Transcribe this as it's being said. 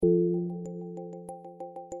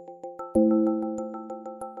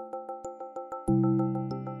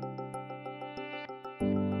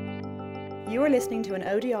You are listening to an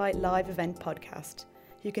ODI live event podcast.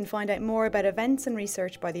 You can find out more about events and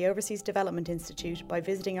research by the Overseas Development Institute by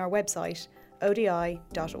visiting our website,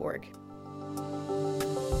 odi.org.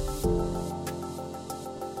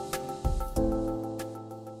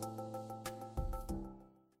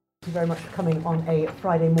 Thank you very much for coming on a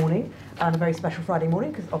Friday morning, and a very special Friday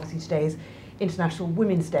morning, because obviously today is International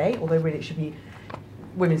Women's Day, although really it should be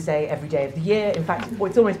Women's Day every day of the year. In fact,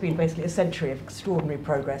 it's almost been basically a century of extraordinary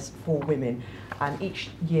progress for women, and each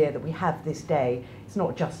year that we have this day, it's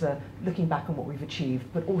not just looking back on what we've achieved,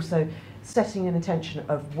 but also setting an intention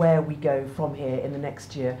of where we go from here in the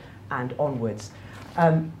next year and onwards.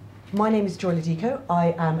 My name is Joy Ladico.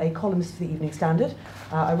 I am a columnist for the Evening Standard.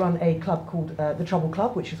 I run a club called the Trouble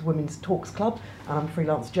Club, which is a women's talks club, and I'm a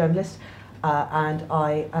freelance journalist. And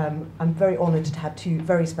I am very honoured to have two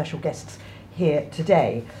very special guests here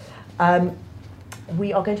today.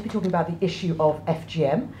 We are going to be talking about the issue of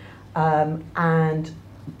FGM, and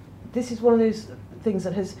this is one of those things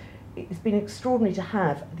that it's been extraordinary to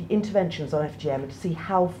have the interventions on FGM and to see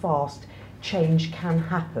how fast change can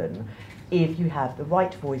happen if you have the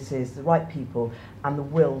right voices, the right people, and the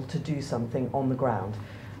will to do something on the ground.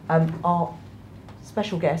 Our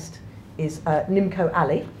special guest is Nimco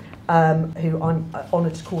Ali, who I'm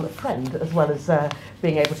honoured to call a friend, as well as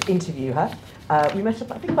being able to interview her. We met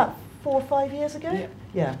up, I think, about 4 or 5 years ago.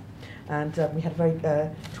 Yeah. And we had a very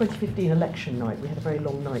 2015 election night. We had a very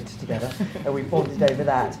long night together, and we bonded over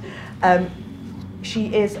that.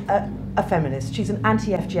 She is a feminist. She's an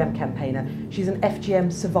anti-FGM campaigner. She's an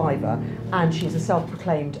FGM survivor, and she's a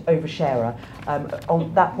self-proclaimed oversharer.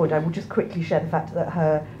 On that point, I will just quickly share the fact that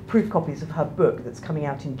her proof copies of her book that's coming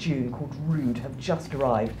out in June, called Rude, have just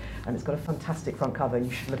arrived, and it's got a fantastic front cover, and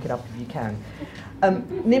you should look it up if you can.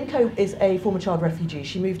 Nimco is a former child refugee.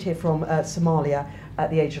 She moved here from Somalia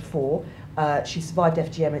at the age of 4. She survived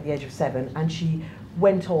FGM at the age of 7, and she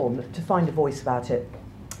went on to find a voice about it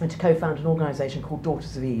and to co-found an organisation called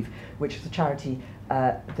Daughters of Eve, which is a charity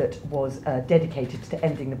that was dedicated to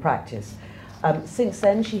ending the practice. Since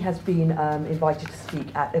then, she has been invited to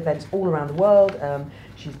speak at events all around the world.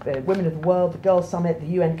 She's Women of the World, the Girls Summit, the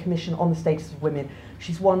UN Commission on the Status of Women.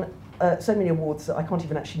 She's won so many awards that I can't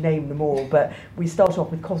even actually name them all, but we start off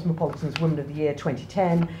with Cosmopolitan's Women of the Year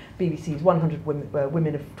 2010, BBC's 100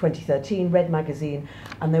 Women of 2013, Red Magazine,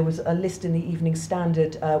 and there was a list in the Evening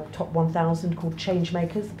Standard top 1,000 called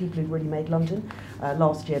Changemakers, the people who really made London,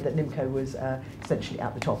 last year, that Nimco was essentially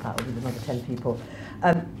at the top out with another 10 people.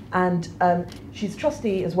 She's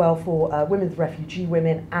trustee as well for Women of Refugee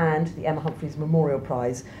Women and the Emma Humphreys Memorial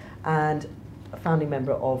Prize, and a founding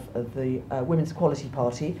member of the Women's Equality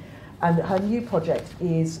Party. And her new project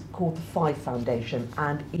is called the Five Foundation,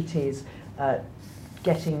 and it is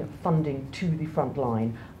getting funding to the front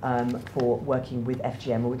line for working with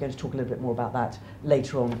FGM. And we're going to talk a little bit more about that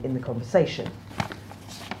later on in the conversation.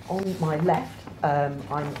 On my left,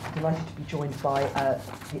 I'm delighted to be joined by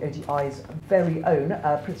the ODI's very own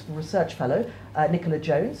Principal Research Fellow, Nicola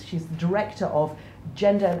Jones. She's the Director of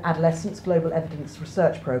Gender and Adolescence Global Evidence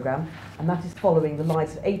Research Programme, and that is following the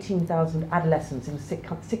lives of 18,000 adolescents in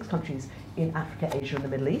six countries in Africa, Asia and the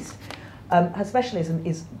Middle East. Her specialism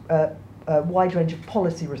is a wide range of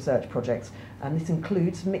policy research projects, and this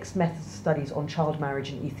includes mixed methods studies on child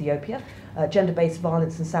marriage in Ethiopia, gender-based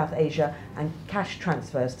violence in South Asia, and cash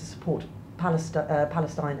transfers to support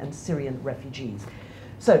Palestine and Syrian refugees.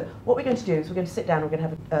 So what we're going to do is we're going to sit down, we're going to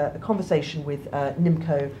have a conversation with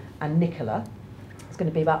Nimco and Nicola. It's going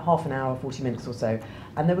to be about half an hour, 40 minutes or so,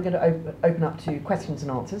 and then we're going to open up to questions and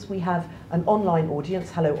answers. We have an online audience,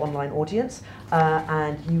 hello online audience,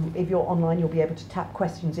 and if you're online, you'll be able to tap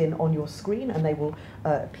questions in on your screen, and they will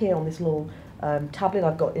appear on this little tablet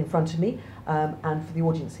I've got in front of me, and for the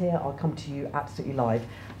audience here, I'll come to you absolutely live.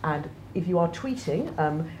 And if you are tweeting,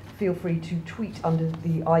 feel free to tweet under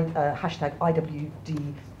the hashtag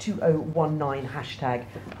IWD2019 hashtag,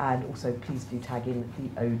 and also please do tag in the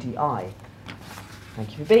ODI.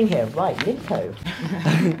 Thank you for being here. Right, Nimco.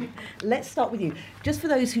 Let's start with you. Just for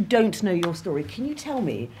those who don't know your story, can you tell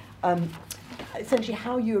me essentially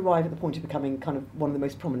how you arrive at the point of becoming kind of one of the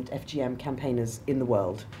most prominent FGM campaigners in the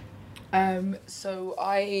world? So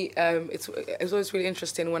it was always really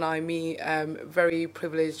interesting when I meet very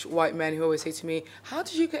privileged white men who always say to me, "How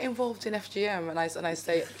did you get involved in FGM?" And I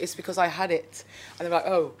say, "It's because I had it," and they're like,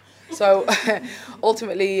 "Oh." So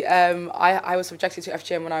ultimately, I was subjected to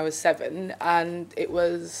FGM when I was 7, and it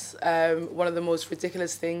was one of the most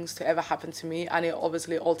ridiculous things to ever happen to me, and it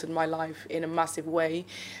obviously altered my life in a massive way.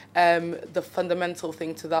 The fundamental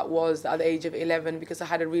thing to that was at the age of 11, because I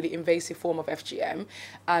had a really invasive form of FGM,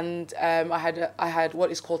 and I had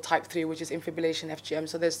what is called type 3, which is infibulation FGM.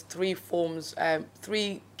 So there's three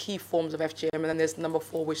key forms of FGM, and then there's number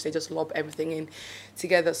 4, which they just lob everything in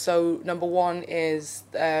together. So number 1 is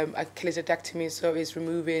a clitoridectomy, so it's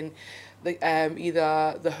removing the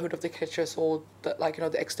either the hood of the clitoris or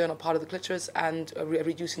the external part of the clitoris and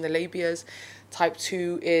reducing the labias. Type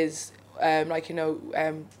 2 is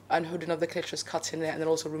unhooding of the clitoris, cutting it, and then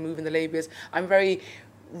also removing the labias. I'm very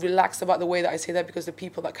relaxed about the way that I say that because the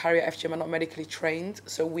people that carry out FGM are not medically trained,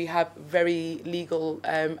 so we have very legal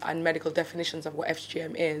and medical definitions of what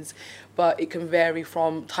FGM is, but it can vary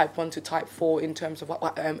from type 1 to type 4 in terms of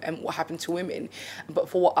what happened to women. But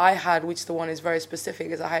for what I had, which the one is very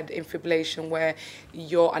specific, is I had infibulation where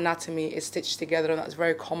your anatomy is stitched together, and that's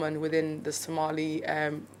very common within the Somali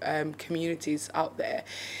communities out there.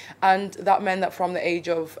 And that meant that from the age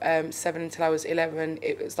of 7 until I was 11,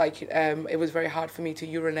 it was like it was very hard for me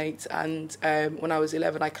to urinate, and when I was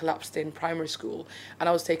 11 I collapsed in primary school and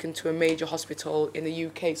I was taken to a major hospital in the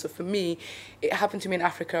UK. So for me, it happened to me in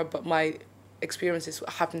Africa, but my experiences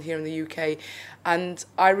happened here in the UK, and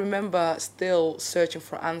I remember still searching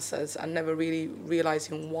for answers and never really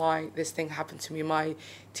realizing why this thing happened to me. My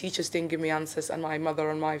teachers didn't give me answers, and my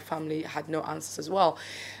mother and my family had no answers as well.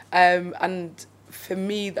 And for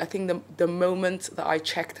me, I think the moment that I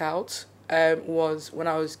checked out was when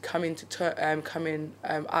I was coming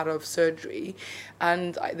out of surgery,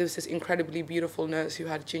 and there was this incredibly beautiful nurse who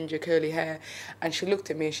had ginger curly hair, and she looked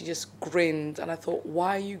at me and she just grinned, and I thought,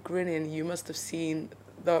 why are you grinning? You must have seen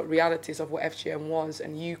the realities of what FGM was,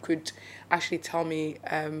 and you could actually tell me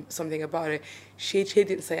something about it. She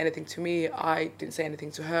didn't say anything to me, I didn't say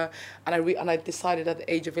anything to her, and I decided at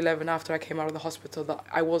the age of 11, after I came out of the hospital, that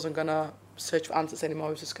I wasn't gonna search for answers anymore.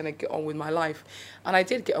 I was just gonna get on with my life, and I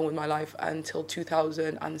did get on with my life until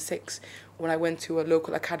 2006, when I went to a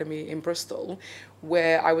local academy in Bristol,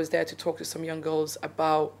 where I was there to talk to some young girls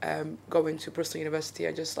about going to Bristol University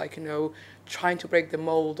and just trying to break the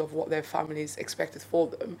mold of what their families expected for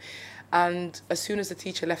them. And as soon as the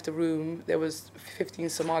teacher left the room, there was 15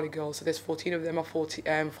 Somali girls, so there's 14 of them are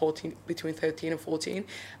 14 between 13 and 14,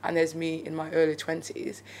 and there's me in my early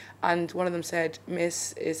 20s. And one of them said,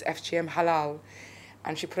 "Miss, is FGM halal?"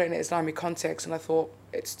 And she put it in an Islamic context, and I thought,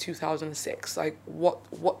 it's 2006, like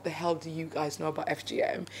what the hell do you guys know about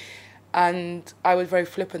FGM? And I was very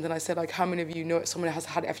flippant, and I said, how many of you know someone who has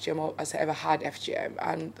had FGM or has ever had FGM?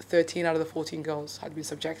 And 13 out of the 14 girls had been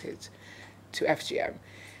subjected to FGM.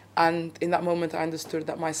 And in that moment, I understood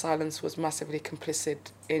that my silence was massively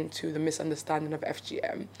complicit into the misunderstanding of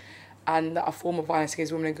FGM, and that a form of violence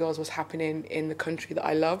against women and girls was happening in the country that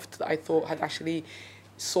I loved, that I thought had actually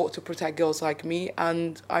sought to protect girls like me.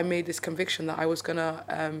 And I made this conviction that I was gonna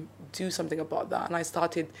do something about that. And I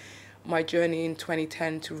started my journey in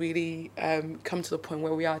 2010 to really come to the point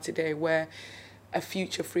where we are today, where a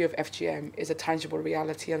future free of FGM is a tangible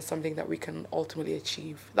reality and something that we can ultimately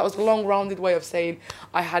achieve. That was a long, rounded way of saying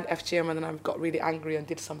I had FGM and then I got really angry and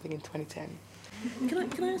did something in 2010. Can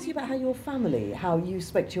I ask you about how you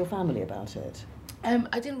spoke to your family about it?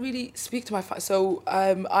 I didn't really speak to my family. So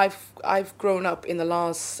I've grown up in the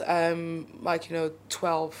last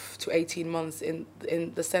 12 to 18 months in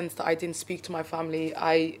the sense that I didn't speak to my family.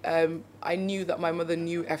 I knew that my mother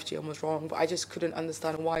knew FGM was wrong, but I just couldn't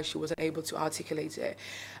understand why she wasn't able to articulate it.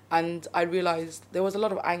 And I realized there was a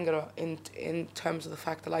lot of anger in terms of the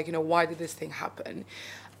fact that why did this thing happen?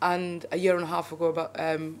 And a year and a half ago,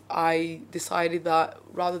 I decided that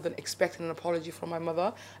rather than expecting an apology from my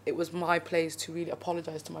mother, it was my place to really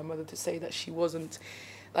apologize to my mother, to say that she wasn't,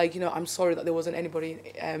 I'm sorry that there wasn't anybody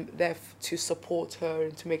there to support her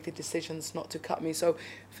and to make the decisions not to cut me. So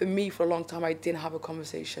for me, for a long time, I didn't have a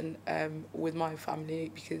conversation with my family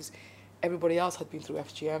because everybody else had been through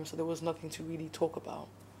FGM, so there was nothing to really talk about.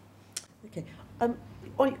 Okay.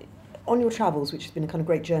 On your travels, which has been a kind of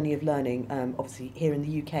great journey of learning, obviously here in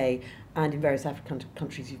the UK and in various African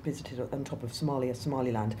countries you've visited on top of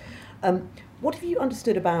Somaliland, what have you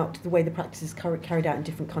understood about the way the practice is carried out in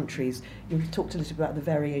different countries? You've talked a little bit about the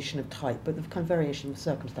variation of type, but the kind of variation of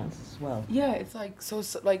circumstances as well. Yeah, it's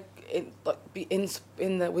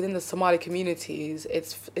within the Somali communities,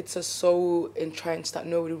 it's just so entrenched that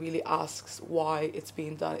nobody really asks why it's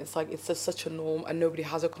being done. It's it's just such a norm, and nobody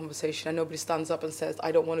has a conversation, and nobody stands up and says,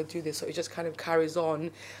 I don't want to do this. So it just kind of carries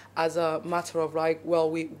on as a matter of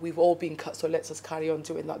we've all been cut, so let's just carry on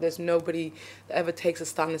doing that. There's nobody that ever takes a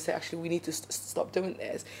stand and say, actually, we need to stop doing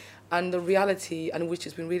this. And the reality, and which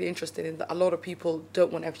has been really interesting, in that a lot of people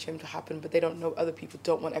don't want FGM to happen, but they don't know other people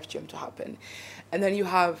don't want FGM to happen. And then you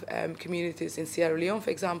have communities in Sierra Leone, for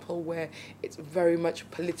example, where it's very much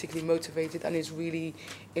politically motivated and is really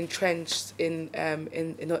entrenched in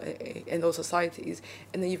those societies.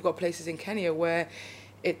 And then you've got places in Kenya where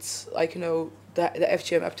it's like, you know, the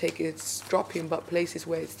FGM uptake is dropping, but places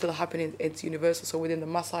where it's still happening, it's universal. So within the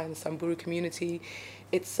Maasai and the Samburu community,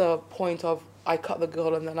 it's a point of, I cut the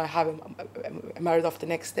girl and then I have him married off the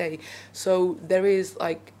next day. So there is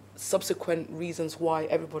like subsequent reasons why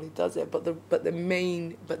everybody does it, but the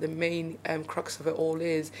main crux of it all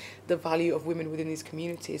is the value of women within these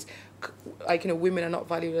communities. Like, you know, women are not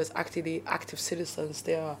valued as active citizens.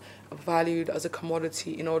 They are valued as a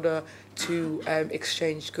commodity in order to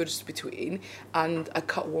exchange goods between. And a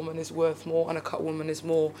cut woman is worth more, and a cut woman is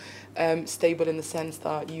more stable in the sense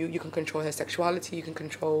that you can control her sexuality, you can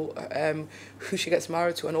control who she gets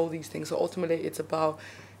married to, and all these things. So ultimately, it's about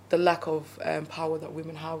the lack of power that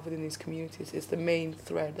women have within these communities is the main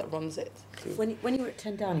thread that runs it. When you were at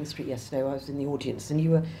 10 Downing Street yesterday, I was in the audience, and you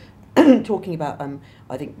were talking about,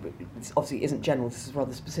 I think this obviously isn't general, this is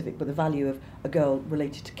rather specific, but the value of a girl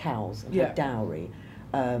related to cows and her dowry.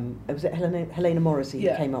 Was it Helena Morrissey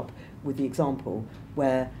who came up with the example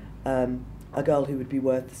where a girl who would be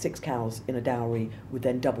worth 6 cows in a dowry would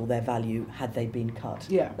then double their value had they been cut.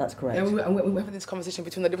 Yeah, that's correct. And we have this conversation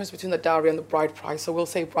between the difference between the dowry and the bride price. So we'll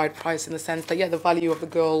say bride price in the sense that, the value of the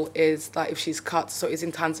girl is that if she's cut, so it's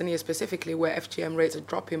in Tanzania specifically where FGM rates are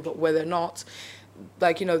dropping, but where they're not,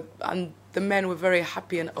 like, you know, and the men were very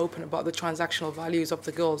happy and open about the transactional values of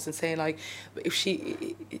the girls and saying, like,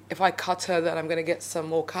 if I cut her, then I'm going to get some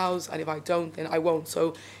more cows, and if I don't, then I won't.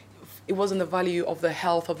 So it wasn't the value of the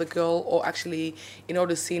health of the girl, or actually, in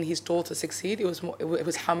order to see his daughter succeed, it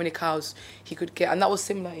was how many cows he could get. And that was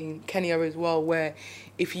similar in Kenya as well, where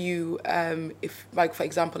if like, for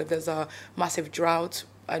example, if there's a massive drought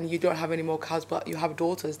and you don't have any more cows, but you have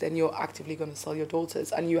daughters, then you're actively going to sell your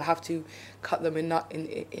daughters, and you have to cut them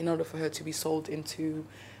in order for her to be sold into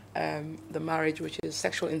the marriage, which is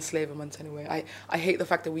sexual enslavement anyway. I hate the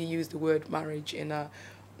fact that we use the word marriage in a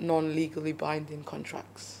non-legally binding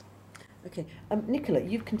contracts. Okay, Nicola,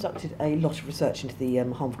 you've conducted a lot of research into the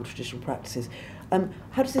harmful traditional practices.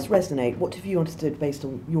 How does this resonate? What have you understood based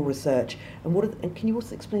on your research? And can you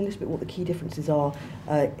also explain a little bit what the key differences are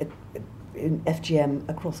in FGM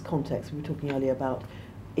across contexts? We were talking earlier about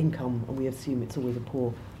income, and we assume it's always a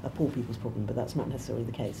poor people's problem, but that's not necessarily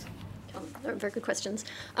the case. They're very good questions.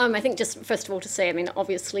 I think just first of all to say, I mean,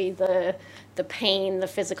 obviously the pain, the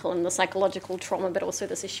physical and the psychological trauma, but also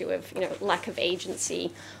this issue of, you know, lack of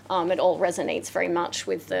agency, it all resonates very much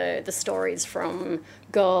with the stories from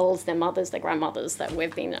girls, their mothers, their grandmothers that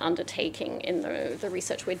we've been undertaking in the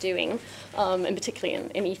research we're doing, and particularly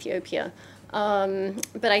in Ethiopia.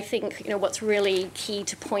 But I think, you know, what's really key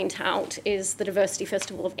to point out is the diversity,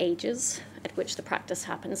 first of all, of ages at which the practice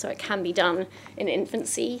happens. So it can be done in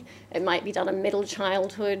infancy, it might be done in middle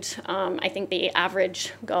childhood. I think the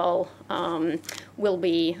average girl will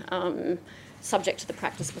be subject to the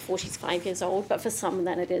practice before she's 5 years old, but for some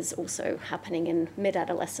then it is also happening in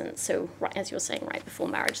mid-adolescence, so right, as you're saying, right before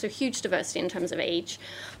marriage. So huge diversity in terms of age.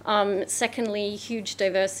 Secondly, huge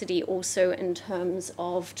diversity also in terms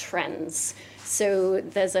of trends. So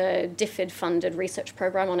there's a DFID-funded research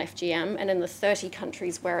program on FGM, and in the 30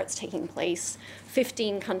 countries where it's taking place,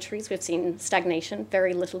 15 countries we've seen stagnation,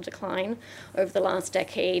 very little decline over the last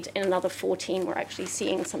decade. In another 14, we're actually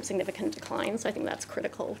seeing some significant decline, so I think that's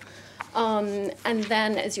critical. And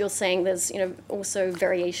then, as you're saying, there's, you know, also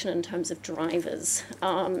variation in terms of drivers.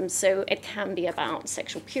 So it can be about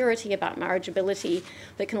sexual purity, about marriageability,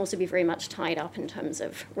 but it can also be very much tied up in terms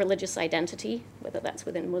of religious identity, whether that's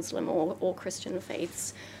within Muslim or Christian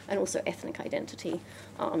faiths, and also ethnic identity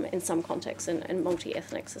in some contexts in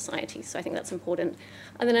multi-ethnic societies. So I think that's important.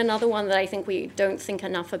 And then another one that I think we don't think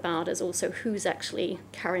enough about is also who's actually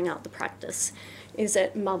carrying out the practice. Is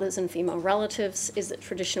it mothers and female relatives? Is it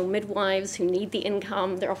traditional midwives who need the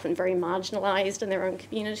income? They're often very marginalized in their own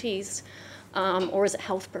communities. Or is it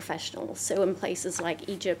health professionals? So in places like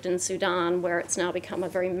Egypt and Sudan, where it's now become a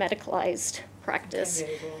very medicalized practice,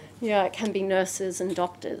 it can be nurses and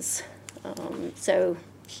doctors. So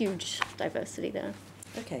huge diversity there.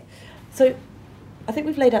 Okay, so I think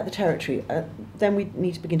we've laid out the territory. Then we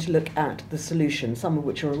need to begin to look at the solutions, some of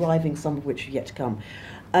which are arriving, some of which are yet to come.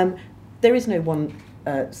 There is no one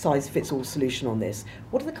size-fits-all solution on this.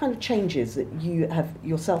 What are the kind of changes that you have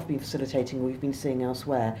yourself been facilitating or you've been seeing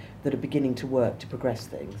elsewhere that are beginning to work to progress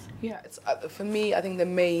things? Yeah, it's, for me, I think the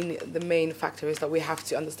main factor is that we have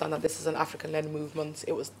to understand that this is an African-led movement.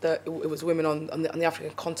 It was women on the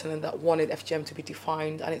African continent that wanted FGM to be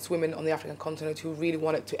defined, and it's women on the African continent who really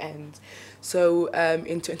want it to end. So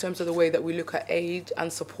in terms of the way that we look at aid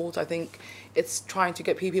and support, I think it's trying to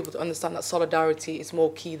get people to understand that solidarity is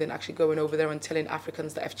more key than actually going over there and telling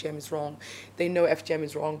Africans that FGM is wrong. They know FGM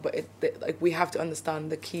is wrong, but like we have to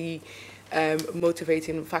understand the key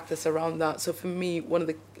motivating factors around that. So for me, one of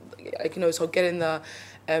the, like, you know, so getting the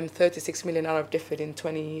 36 million out of DFID in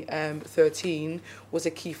 2013 was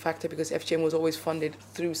a key factor, because FGM was always funded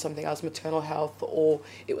through something else, maternal health, or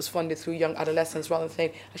it was funded through young adolescents, rather than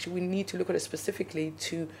saying, actually, we need to look at it specifically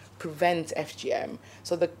to prevent FGM.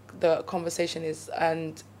 So the conversation is,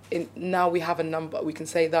 and now we have a number, we can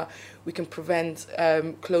say that we can prevent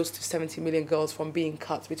close to 70 million girls from being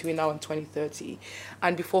cut between now and 2030.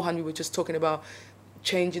 And beforehand, we were just talking about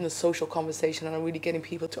changing the social conversation and really getting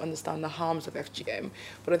people to understand the harms of FGM.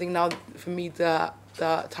 But I think now, for me, the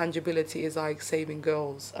tangibility is like saving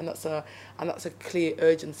girls, and that's a clear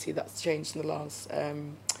urgency that's changed in the last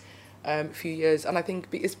few years. And I think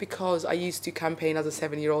it's because I used to campaign as a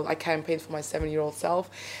 7-year-old. I campaigned for my 7-year-old self,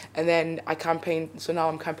 and then I campaigned, so now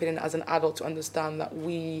I'm campaigning as an adult to understand that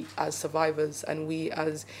we as survivors and we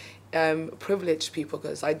as privileged people,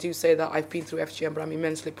 because I do say that I've been through FGM, but I'm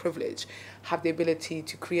immensely privileged, have the ability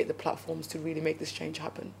to create the platforms to really make this change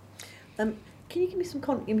happen. Can you give me some,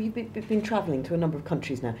 you've been travelling to a number of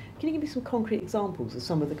countries now, can you give me some concrete examples of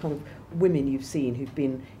some of the kind of women you've seen who've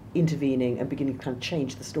been intervening and beginning to kind of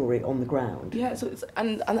change the story on the ground? Yeah, so it's,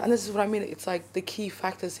 and this is what I mean, it's like the key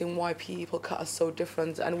factors in why people cut are so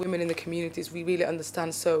different, and women in the communities, we really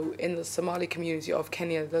understand. So in the Somali community of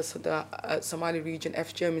Kenya, the Somali region,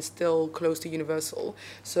 FGM is still close to universal.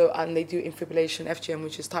 So, and they do infibulation FGM,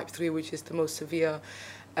 which is type 3, which is the most severe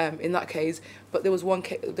in that case. But there was one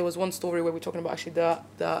story where we're talking about actually the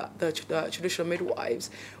traditional midwives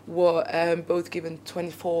were both given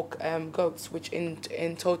 24 goats, which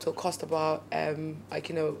in total cost about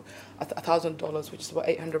 $1,000, which is about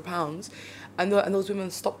 £800, and those women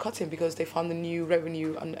stopped cutting because they found a new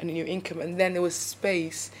revenue and a new income, and then there was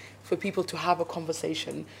space for people to have a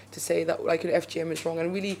conversation to say that, like, FGM is wrong,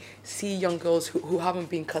 and really see young girls who haven't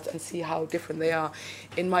been cut and see how different they are.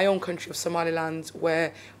 In my own country of Somaliland,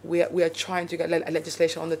 where we are trying to get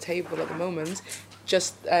legislation on the table at the moment,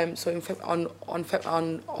 just so on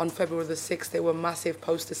February the 6th, there were massive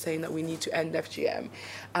posters saying that we need to end FGM,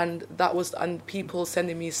 and people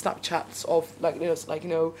sending me Snapchats of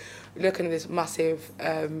looking at this massive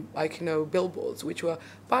billboards, which were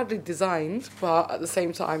badly designed, but at the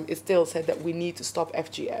same time it still said that we need to stop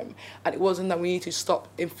FGM. And it wasn't that we need to stop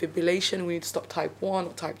infibulation, we need to stop type 1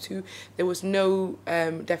 or type 2. There was no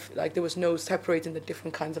there was no separating the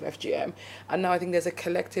different kinds of FGM. And now I think there's a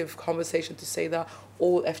collective conversation to say that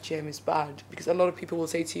all FGM is bad, because a lot of people will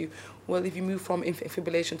say to you, well, if you move from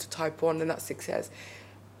infibulation to type 1, then that's success.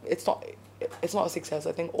 It's not a success.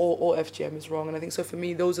 I think all FGM is wrong. And I think, so for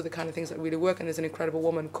me, those are the kind of things that really work. And there's an incredible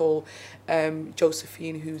woman called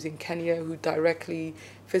Josephine, who's in Kenya, who directly,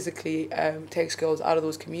 physically takes girls out of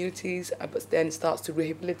those communities, but then starts to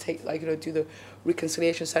rehabilitate, do the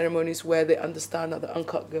reconciliation ceremonies where they understand that the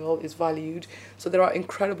uncut girl is valued. So there are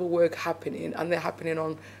incredible work happening, and they're happening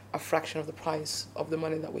on a fraction of the price of the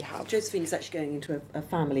money that we have. Josephine is actually going into a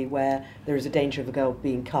family where there is a danger of a girl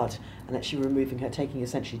being cut, and actually removing her, taking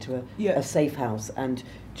essentially to a safe house, and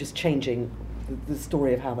just changing the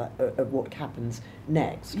story of how of what happens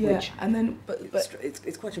next. Yeah, which, and then but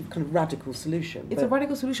it's quite a kind of radical solution. It's a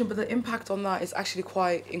radical solution, but the impact on that is actually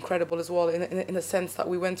quite incredible as well. In the sense that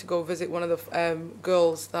we went to go visit one of the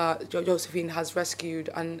girls that Josephine has rescued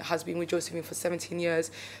and has been with Josephine for 17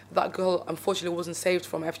 years. That girl unfortunately wasn't saved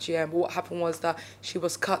from FGM. But what happened was that she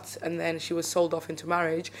was cut and then she was sold off into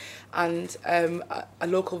marriage, and a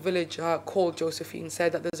local villager called Josephine,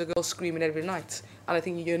 said that there's a girl screaming every night, and I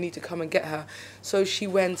think you need to come and get her. So she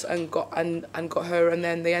went and got her, and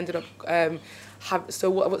then they ended up so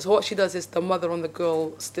what she does is the mother and the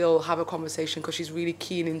girl still have a conversation, because she's really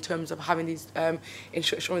keen in terms of having these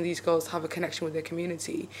ensuring these girls have a connection with their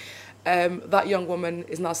community. That young woman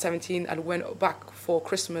is now 17 and went back for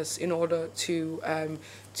Christmas in order to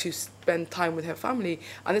spend time with her family.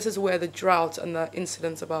 And this is where the drought and the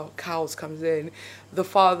incidents about cows comes in. The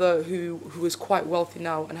father, who is quite wealthy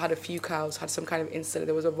now and had a few cows, had some kind of incident.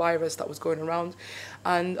 There was a virus that was going around,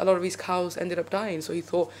 and a lot of these cows ended up dying. So he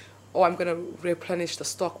thought, oh, I'm going to replenish the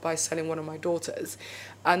stock by selling one of my daughters.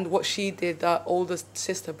 And what she did, that older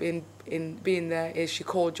sister being there, is she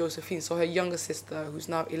called Josephine. So her younger sister, who's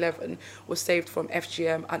now 11, was saved from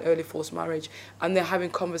FGM and early forced marriage. And they're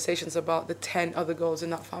having conversations about the 10 other girls in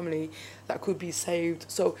that family that could be saved.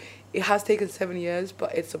 So it has taken 7 years,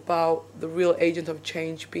 but it's about the real agent of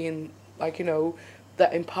change being, like, you know,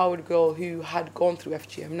 that empowered girl who had gone through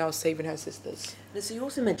FGM, now saving her sisters. So you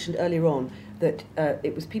also mentioned earlier on that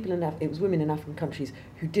it was women in African countries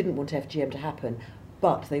who didn't want FGM to happen,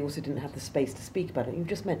 but they also didn't have the space to speak about it. You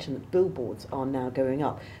just mentioned that billboards are now going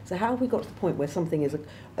up. So how have we got to the point where something is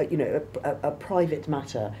a private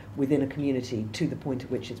matter within a community to the point at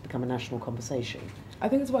which it's become a national conversation? I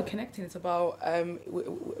think it's about connecting. It's about,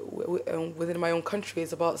 within my own country,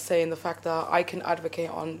 it's about saying the fact that I can advocate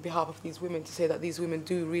on behalf of these women to say that these women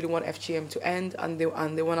do really want FGM to end, and they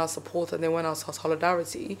want our support and they want our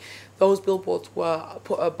solidarity. Those billboards were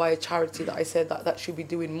put up by a charity that I said that should be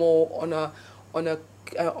doing more on a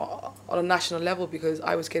national level, because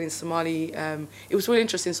I was getting Somali. It was really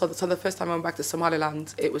interesting. So the first time I went back to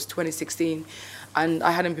Somaliland, it was 2016, and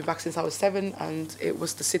I hadn't been back since I was 7, and it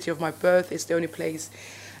was the city of my birth. It's the only place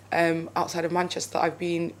outside of Manchester I've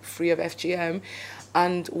been free of FGM.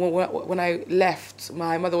 And when I left,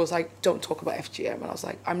 my mother was like, "Don't talk about FGM," and I was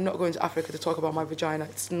like, "I'm not going to Africa to talk about my vagina.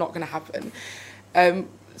 It's not going to happen."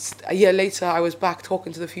 A year later, I was back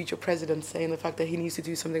talking to the future president, saying the fact that he needs to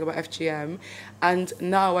do something about FGM. And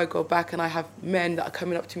now I go back and I have men that are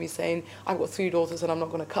coming up to me saying, "I've got 3 daughters and I'm not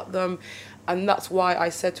going to cut them." And that's why I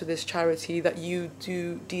said to this charity that you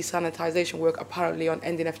do desanitization work apparently on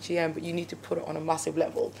ending FGM, but you need to put it on a massive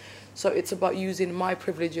level. So it's about using my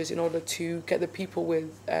privileges in order to get the people with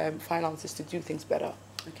finances to do things better.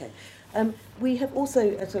 Okay. We have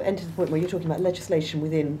also sort of entered the point where you're talking about legislation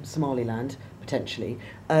within Somaliland, potentially,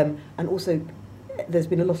 and also there's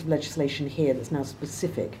been a lot of legislation here that's now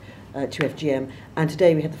specific to FGM, and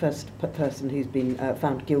today we had the first person who's been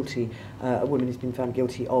found guilty, a woman who's been found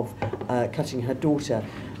guilty of cutting her daughter.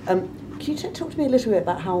 Can you talk to me a little bit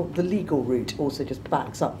about how the legal route also just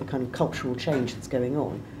backs up the kind of cultural change that's going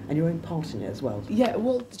on, and your own part in it as well? Yeah,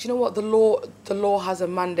 well, do you know what? The law has a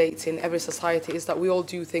mandate in every society, is that we all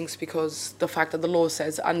do things because the fact that the law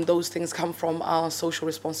says, and those things come from our social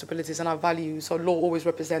responsibilities and our values. So law always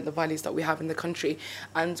represent the values that we have in the country.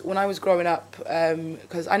 And when I was growing up,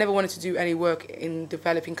 because I never wanted to do any work in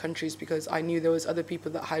developing countries, because I knew there was other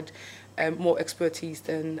people that had more expertise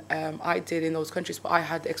than I did in those countries, but I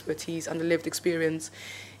had the expertise and the lived experience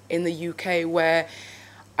in the UK, where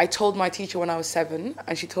I told my teacher when I was 7,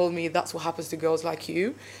 and she told me, "That's what happens to girls like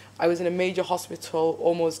you." I was in a major hospital,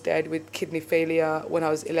 almost dead, with kidney failure when I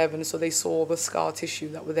was 11, so they saw the scar tissue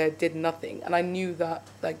that were there, did nothing. And I knew that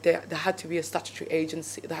there had to be a statutory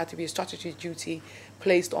agency, there had to be a statutory duty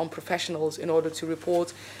placed on professionals in order to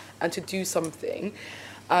report and to do something.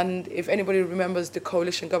 And if anybody remembers, the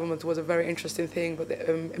coalition government was a very interesting thing, but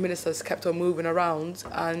the ministers kept on moving around.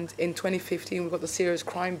 And in 2015, we got the Serious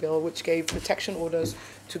Crime Bill, which gave protection orders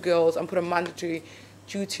to girls and put a mandatory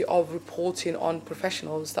duty of reporting on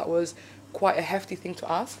professionals. That was quite a hefty thing to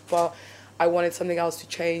ask, but I wanted something else to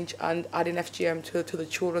change, and adding FGM to the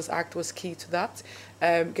Children's Act was key to that.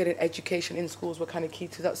 Getting education in schools were kind of key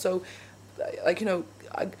to that. So, like, you know,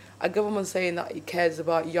 a government saying that it cares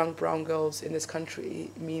about young brown girls in this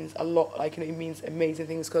country means a lot. Like, you know, it means amazing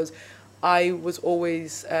things, because I was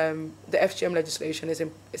always the FGM legislation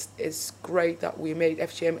is great that we made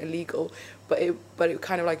FGM illegal, but it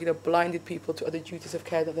kind of, like, you know, blinded people to other duties of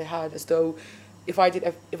care that they had, as though if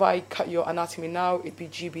I cut your anatomy now, it'd be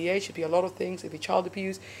GBH, it'd be a lot of things, it'd be child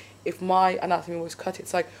abuse. If my anatomy was cut,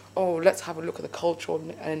 it's like, oh, let's have a look at the cultural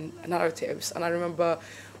and narratives. And I remember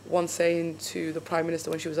once saying to the Prime Minister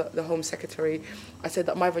when she was the Home Secretary, I said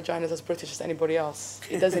that my vagina is as British as anybody else.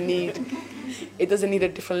 It doesn't need a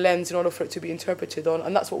different lens in order for it to be interpreted on.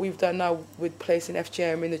 And that's what we've done now with placing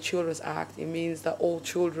FGM in the Children's Act. It means that all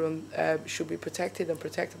children should be protected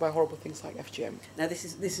by horrible things like FGM. Now this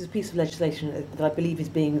is a piece of legislation that I believe is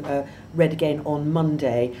being read again on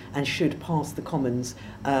Monday and should pass the Commons.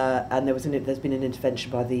 And there's been an intervention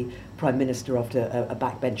by the Prime Minister after a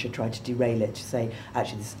backbencher tried to derail it, to say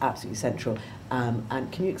actually this is absolutely central.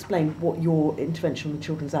 And can you explain what your intervention on the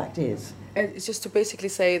Children's Act is? It's just to basically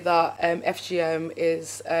say that FGM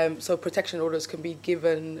is, so protection orders can be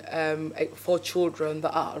given for children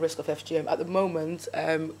that are at risk of FGM. At the moment,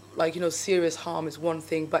 like, you know, serious harm is one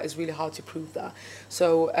thing, but it's really hard to prove that.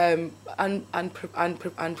 So, and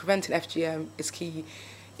preventing FGM is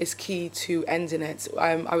key to ending it.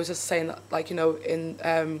 I was just saying that, like, you know, in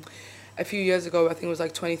a few years ago, I think it was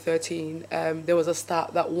like 2013, there was a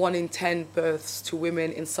stat that 1 in 10 births to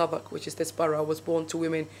women in Southwark, which is this borough, was born to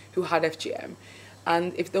women who had FGM.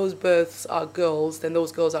 And if those births are girls, then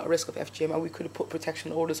those girls are at risk of FGM, and we could have put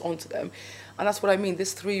protection orders onto them. And that's what I mean.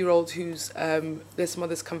 This 3-year-old who's this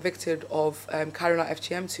mother's convicted of carrying out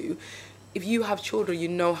FGM to, if you have children, you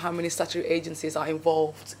know how many statutory agencies are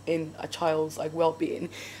involved in a child's like well-being.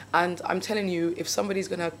 And I'm telling you, if somebody's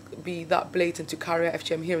going to be that blatant to carry out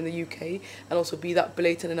FGM here in the UK, and also be that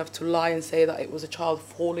blatant enough to lie and say that it was a child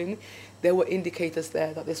falling, there were indicators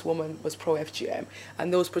there that this woman was pro-FGM,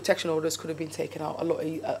 and those protection orders could have been taken out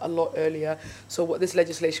a lot earlier. So what this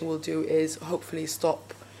legislation will do is hopefully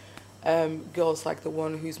stop girls like the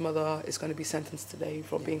one whose mother is going to be sentenced today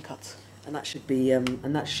from being cut. And that should be,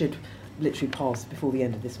 and that should literally pass before the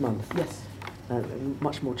end of this month. Yes.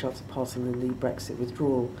 Much more chance of passing than the Brexit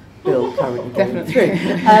withdrawal bill currently going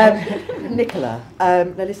through. Nicola,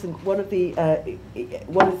 now listen, one of the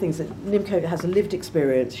things that Nimco has a lived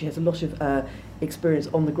experience. She has a lot of experience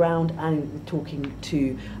on the ground and talking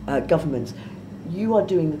to governments. You are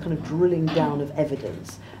doing the kind of drilling down of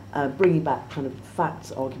evidence, bringing back kind of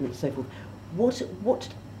facts, arguments, and so forth. What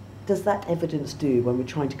does that evidence do when we're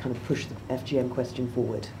trying to kind of push the FGM question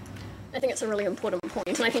forward? I think it's a really important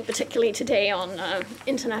point, and I think particularly today on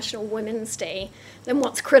International Women's Day, then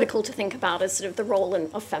what's critical to think about is sort of the role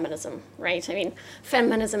of feminism, right? I mean,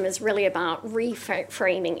 feminism is really about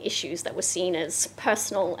reframing issues that were seen as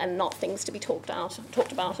personal and not things to be talked about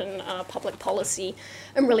in public policy,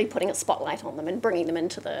 and really putting a spotlight on them and bringing them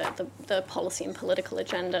into the policy and political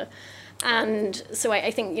agenda. And so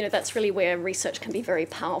I think, that's really where research can be very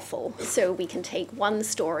powerful. So we can take one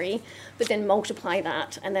story, but then multiply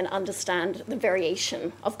that and then understand the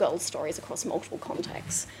variation of girls' stories across multiple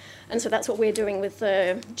contexts. And so that's what we're doing with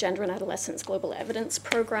the Gender and Adolescence Global Evidence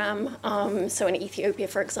Program. So in Ethiopia,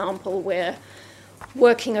 for example, we're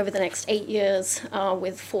working over the next 8 years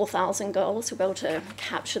with 4,000 girls who will be able to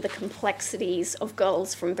capture the complexities of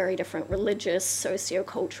girls from very different religious,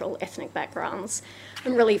 socio-cultural, ethnic backgrounds,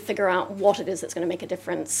 and really figure out what it is that's going to make a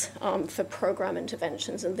difference for program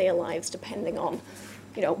interventions in their lives, depending on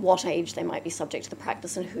what age they might be subject to the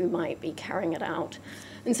practice and who might be carrying it out.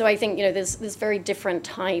 And so I think there's very different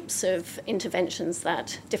types of interventions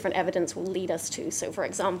that different evidence will lead us to. So for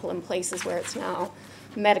example, in places where it's now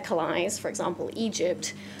medicalized, for example,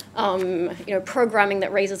 Egypt, programming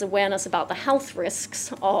that raises awareness about the health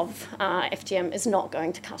risks of FGM is not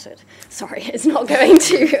going to cut it. Sorry, it's not going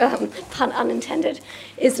to, pun unintended,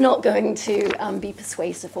 is not going to be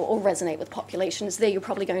persuasive or resonate with populations. There you're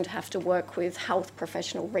probably going to have to work with health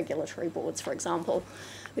professional regulatory boards, for example.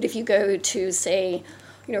 But if you go to, say,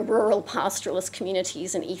 rural pastoralist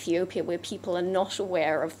communities in Ethiopia where people are not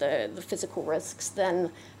aware of the physical risks,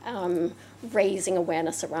 then raising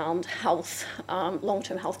awareness around health,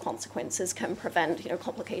 long-term health consequences can prevent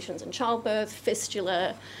complications in childbirth,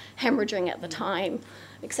 fistula, hemorrhaging at the time,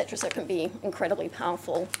 etc. So it can be incredibly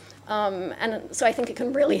powerful. And so I think it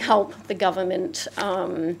can really help the government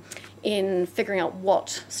in figuring out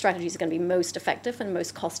what strategies are going to be most effective and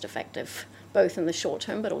most cost-effective, both in the short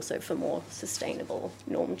term, but also for more sustainable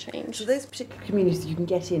norm change. So those particular communities you can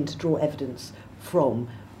get in to draw evidence from,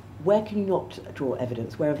 where can you not draw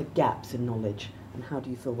evidence? Where are the gaps in knowledge, and how do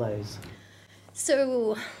you fill those?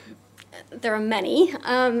 So there are many,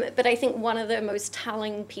 but I think one of the most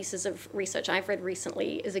telling pieces of research I've read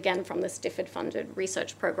recently is again from this DFID-funded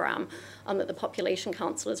research program that the Population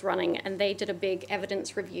Council is running, and they did a big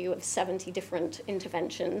evidence review of 70 different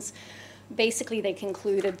interventions. Basically, they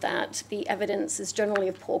concluded that the evidence is generally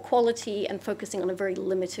of poor quality and focusing on a very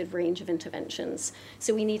limited range of interventions.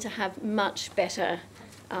 So we need to have much better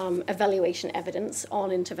evaluation evidence on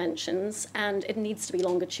interventions, and it needs to be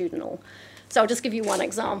longitudinal. So I'll just give you one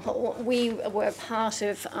example. We were part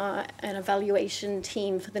of an evaluation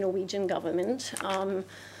team for the Norwegian government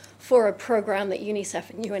for a program that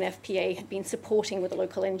UNICEF and UNFPA had been supporting with a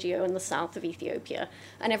local NGO in the south of Ethiopia.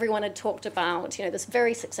 And everyone had talked about, this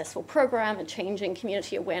very successful program and changing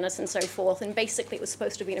community awareness and so forth. And basically it was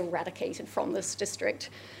supposed to be eradicated from this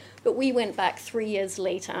district. But we went back 3 years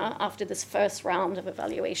later after this first round of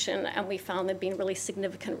evaluation, and we found there'd been really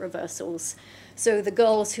significant reversals. So the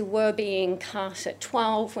girls who were being cut at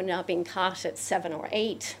 12 were now being cut at 7 or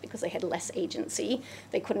 8 because they had less agency.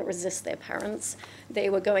 They couldn't resist their parents.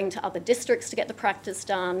 They were going to other districts to get the practice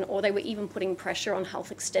done, or they were even putting pressure on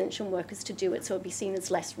health extension workers to do it so it would be seen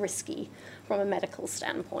as less risky from a medical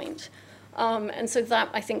standpoint. And so that,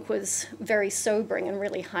 I think, was very sobering and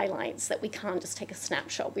really highlights that we can't just take a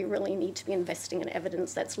snapshot. We really need to be investing in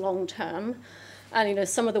evidence that's long-term. And, you know,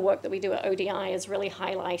 some of the work that we do at ODI is really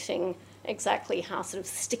highlighting exactly how sort of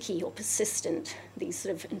sticky or persistent these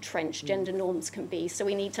sort of entrenched gender norms can be. So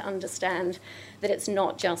we need to understand that it's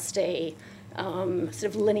not just a sort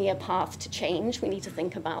of linear path to change. We need to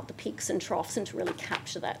think about the peaks and troughs and to really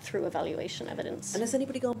capture that through evaluation evidence. And has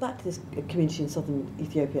anybody gone back to this community in southern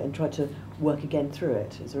Ethiopia and tried to work again through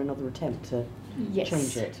it? Is there another attempt to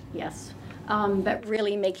change it? Yes. But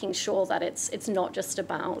really making sure that it's not just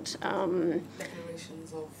about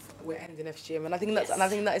declarations of we're ending FGM, and I think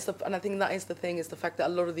that is the thing, is the fact that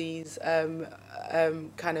a lot of these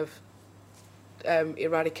kind of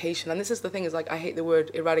eradication, and this is the thing, is like, I hate the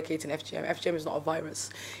word eradicating FGM. FGM is not a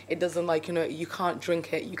virus. It doesn't, like, you know, you can't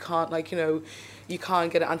drink it, you can't, like, you know, you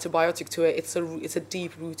can't get an antibiotic to it. It's a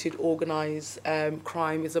deep rooted organised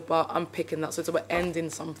crime. It's about unpicking that, so it's about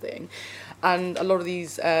ending something, and a lot of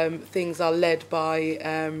these things are led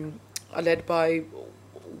by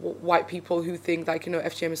white people who think, like, you know,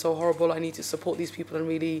 FGM is so horrible, I need to support these people and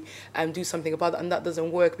really do something about it. And that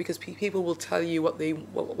doesn't work, because people will tell you what they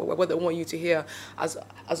want you to hear as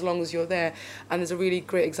long as you're there. And there's a really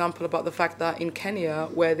great example about the fact that in Kenya,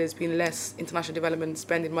 where there's been less international development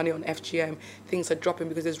spending money on FGM, things are dropping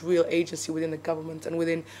because there's real agency within the government and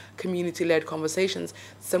within community-led conversations.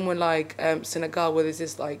 Somewhere like Senegal, where there's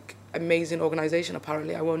this, like, amazing organisation,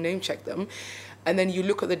 apparently, I won't name check them, and then you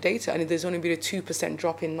look at the data and there's only been a 2%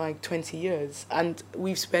 drop in like 20 years. And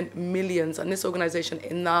we've spent millions, and this organisation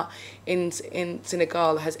in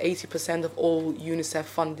Senegal has 80% of all UNICEF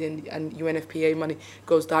funding and UNFPA money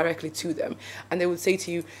goes directly to them. And they would say to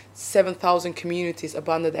you, 7,000 communities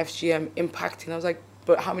abandoned FGM impacting. I was like,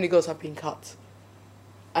 but how many girls have been cut?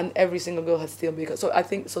 And every single girl has still been cut. So I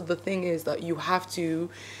think, so the thing is that you have to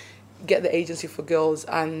get the agency for girls,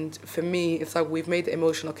 and for me it's like we've made the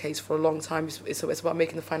emotional case for a long time. It's about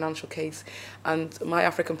making the financial case, and my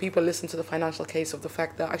African people listen to the financial case of the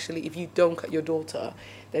fact that actually if you don't cut your daughter,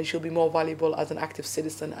 then she'll be more valuable as an active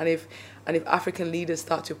citizen. And if African leaders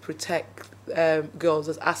start to protect girls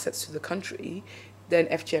as assets to the country, then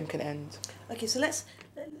FGM can end. Okay, so let's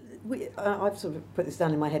I've sort of put this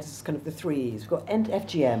down in my head as kind of the 3 E's. We've got end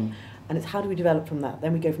FGM, and it's how do we develop from that.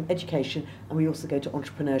 Then we go from education, and we also go to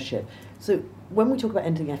entrepreneurship. So when we talk about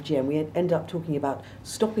ending FGM, we end up talking about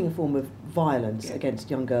stopping a form of violence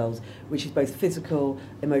against young girls, which is both physical,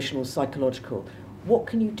 emotional, psychological. What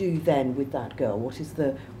can you do then with that girl? What's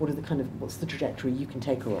the trajectory you can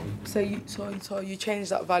take her on? So you change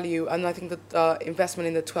that value, and I think that investment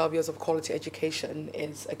in the 12 years of quality education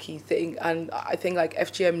is a key thing. And I think, like,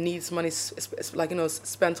 FGM needs money, like, you know,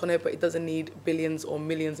 spent on it, but it doesn't need billions or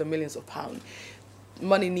millions and millions of pounds.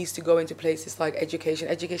 Money needs to go into places like education.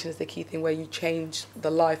 Education is the key thing, where you change the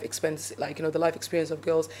life expense, like, you know, the life experience of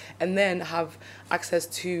girls, and then have access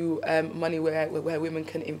to money where women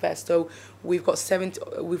can invest. So we've got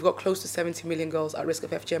close to 70 million girls at risk of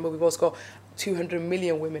FGM, but we've also got 200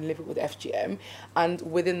 million women living with FGM, and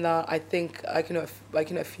within that, I think,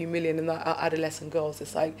 a few million in that are adolescent girls.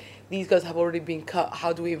 It's like these girls have already been cut.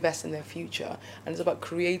 How do we invest in their future? And it's about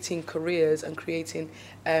creating careers and creating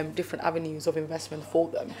different avenues of investment for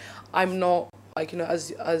them. I'm not, like, you know,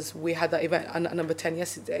 as we had that event at number 10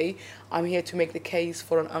 yesterday, I'm here to make the case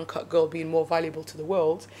for an uncut girl being more valuable to the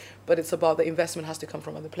world, but it's about the investment has to come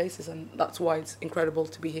from other places, and that's why it's incredible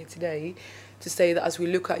to be here today to say that as we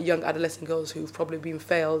look at young adolescent girls who've probably been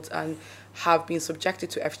failed and have been subjected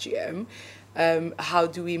to FGM, how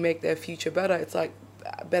do we make their future better? It's like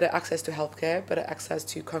better access to healthcare, better access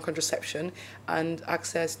to contraception, and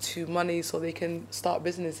access to money so they can start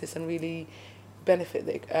businesses and really benefit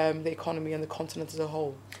the economy and the continent as a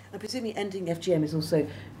whole. And presumably ending FGM is also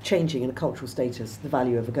changing in a cultural status the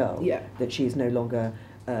value of a girl. Yeah. That she is no longer,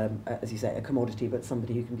 as you say, a commodity, but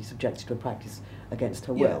somebody who can be subjected to a practice against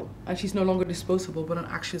her will. And she's no longer disposable, but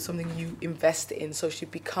actually something you invest in, so she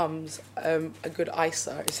becomes a good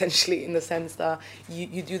ISA, essentially, in the sense that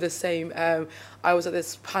you do the same. I was at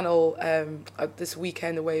this panel this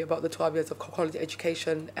weekend away about the 12 years of quality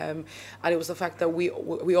education, and it was the fact that we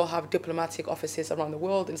all have diplomatic offices around the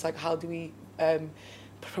world, and it's like, how do we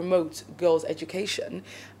promote girls' education?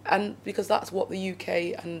 And because that's what the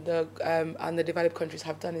UK and the developed countries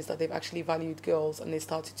have done, is that they've actually valued girls, and they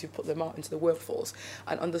started to put them out into the workforce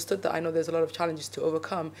and understood that. I know there's a lot of challenges to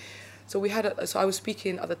overcome. So I was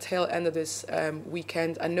speaking at the tail end of this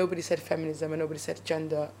weekend, and nobody said feminism and nobody said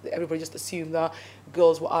gender. Everybody just assumed that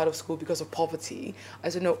girls were out of school because of poverty. I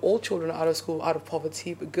said, no, all children are out of school out of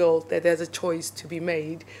poverty, but girls, there's a choice to be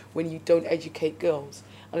made when you don't educate girls.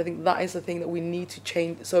 And I think that is the thing that we need to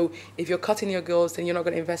change. So if you're cutting your girls, then you're not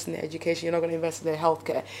going to invest in their education, you're not going to invest in their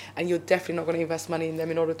healthcare, and you're definitely not going to invest money in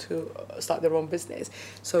them in order to start their own business.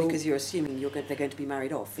 So because you're assuming they're going to be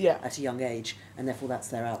married off at a young age, and therefore that's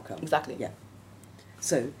their outcome. Exactly. Yeah.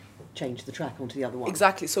 So change the track onto the other one.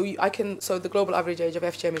 Exactly. So so the global average age of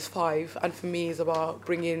FGM is 5, and for me is about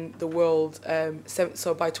bringing the world,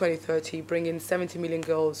 so by 2030, bringing 70 million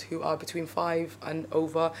girls who are between 5 and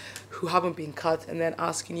over, who haven't been cut, and then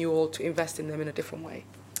asking you all to invest in them in a different way.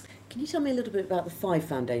 Can you tell me a little bit about the 5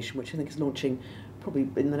 Foundation, which I think is launching probably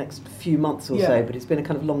in the next few months or so, but it's been a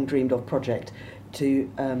kind of long dreamed of project to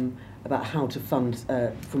about how to fund,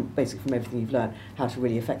 from everything you've learned, how to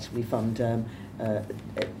really effectively fund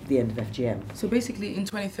the end of FGM. So basically in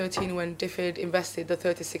 2013, when DFID invested the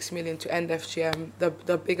 36 million to end FGM,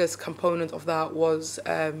 the biggest component of that was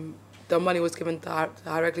the money was given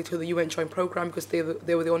directly to the UN Joint Programme, because they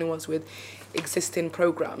were the only ones with existing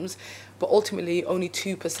programmes. But ultimately, only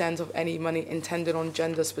 2% of any money intended on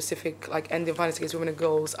gender-specific, like ending violence against women and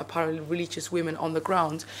girls, apparently reaches women on the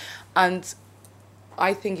ground. And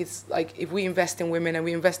I think it's like, if we invest in women and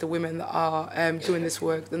we invest in women that are doing this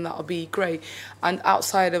work, then that'll be great. And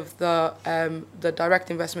outside of the direct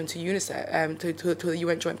investment to UNICEF, to the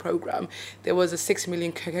UN Joint Programme, there was a 6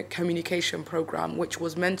 million communication programme which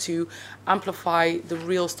was meant to amplify the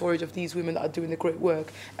real stories of these women that are doing the great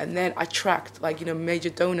work, and then attract major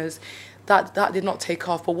donors. That did not take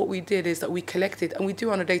off, but what we did is that we collected, and we do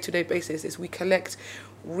on a day-to-day basis, is we collect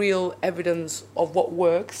real evidence of what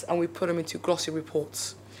works and we put them into glossy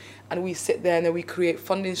reports. And we sit there and then we create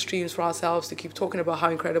funding streams for ourselves to keep talking about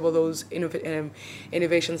how incredible those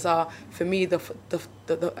innovations are. For me, the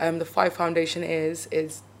 5 Foundation is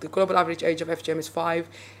the global average age of FGM is 5.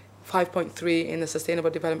 5.3 in the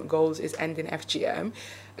Sustainable Development Goals is ending FGM.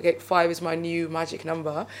 Okay, 5 is my new magic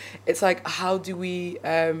number. It's like, how do we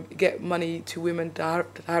get money to women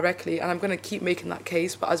directly? And I'm going to keep making that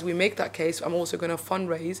case, but as we make that case, I'm also going to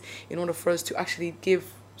fundraise in order for us to actually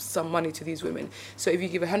give some money to these women. So if you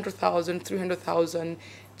give 100,000, 300,000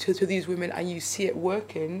 to these women and you see it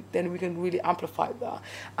working, then we can really amplify that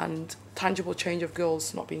and tangible change of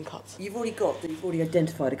girls not being cut. You've already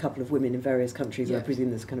identified a couple of women in various countries, and I presume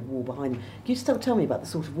there's kind of war behind them. Can you still tell me about the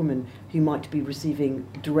sort of women who might be receiving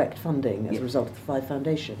direct funding as a result of the 5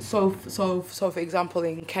 Foundation? So for example,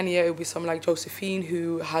 in Kenya, it would be someone like Josephine,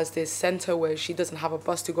 who has this centre where she doesn't have a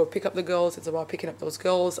bus to go pick up the girls. It's about picking up those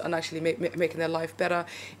girls and actually making their life better.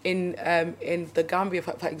 In the Gambia,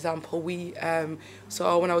 for example,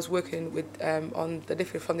 so when I was working with on the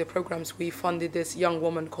different funding programs, we funded this young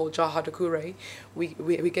woman called Jaha Dakure. We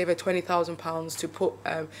gave her £20,000 to put,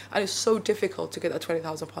 and it's so difficult to get that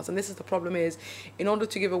 £20,000. And this is the problem is, in order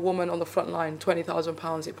to give a woman on the front line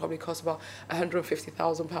 £20,000, it probably costs about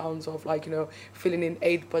 £150,000 of filling in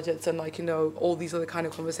aid budgets and all these other kind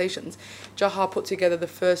of conversations. Jaha put together the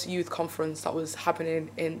first youth conference that was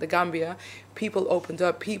happening in the Gambia. People opened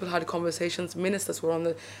up, people had conversations, ministers were on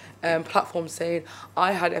the platform saying,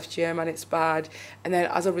 I had FGM and it's bad. And then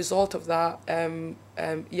as a result of that,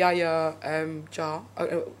 Yahya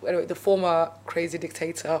Jammeh, the former crazy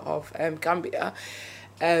dictator of Gambia,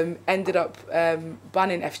 ended up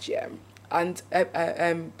banning FGM. And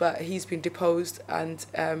but he's been deposed, and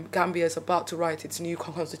Gambia is about to write its new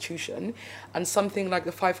constitution, and something like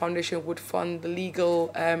the 5 Foundation would fund the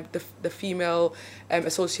legal, the female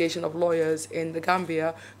association of lawyers in the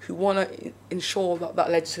Gambia who want to ensure that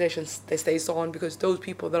legislation stays on, because those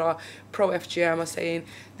people that are pro-FGM are saying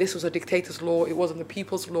this was a dictator's law, it wasn't the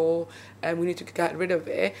people's law, and we need to get rid of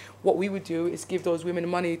it. What we would do is give those women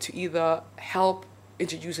money to either help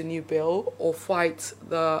introduce a new bill or fight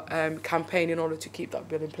the campaign in order to keep that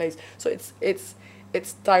bill in place. So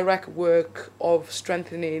it's direct work of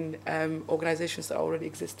strengthening organisations that are already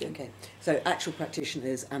existing. Okay, so actual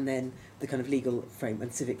practitioners and then the kind of legal frame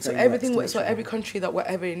and civic so frameworks. So every country that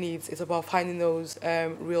whatever it needs is about finding those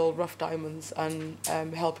real rough diamonds and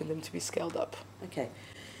helping them to be scaled up. Okay,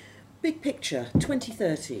 big picture,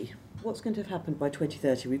 2030. What's going to have happened by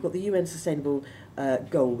 2030? We've got the UN Sustainable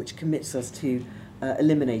Goal, which commits us to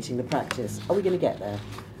eliminating the practice. Are we going to get there?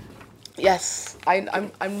 Yes,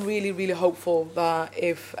 I'm really, really hopeful that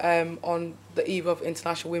if on the eve of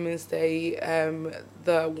International Women's Day,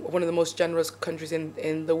 one of the most generous countries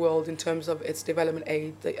in the world in terms of its development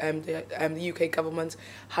aid, the UK government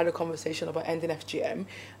had a conversation about ending FGM,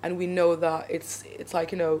 and we know that it's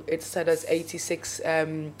like it's said as 86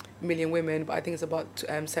 million women, but I think it's about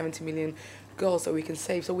 70 million girls that we can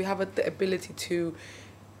save. So we have the ability to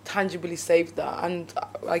tangibly saved that. And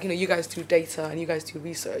like, you know, you guys do data and you guys do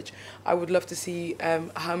research. I would love to see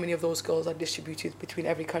how many of those goals are distributed between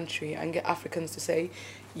every country, and get Africans to say,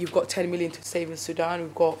 you've got 10 million to save in Sudan,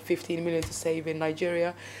 we've got 15 million to save in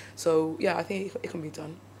Nigeria. So yeah, I think it can be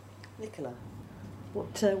done. Nicola,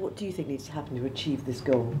 what do you think needs to happen to achieve this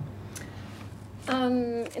goal?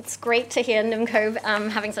 It's great to hear NIMCO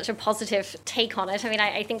having such a positive take on it. I mean,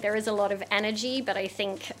 I think there is a lot of energy, but I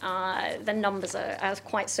think the numbers are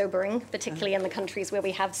quite sobering, particularly in the countries where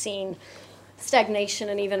we have seen stagnation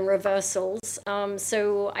and even reversals.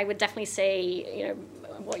 So I would definitely say, you know,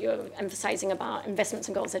 what you're emphasizing about investments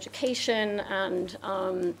in girls' education and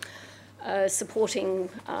supporting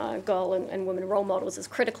girl and women role models is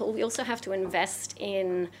critical. We also have to invest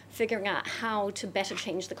in figuring out how to better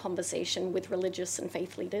change the conversation with religious and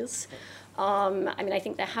faith leaders. I mean, I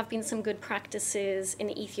think there have been some good practices.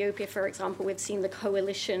 In Ethiopia, for example, we've seen the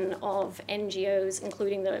coalition of NGOs,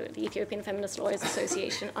 including the Ethiopian Feminist Lawyers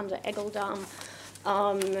Association under Egeldam,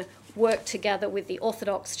 work together with the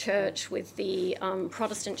Orthodox Church, with the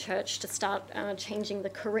Protestant Church to start changing the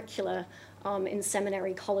curricula in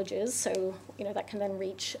seminary colleges, so you know that can then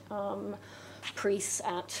reach priests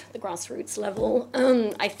at the grassroots level.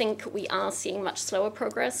 I think we are seeing much slower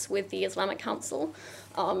progress with the Islamic Council,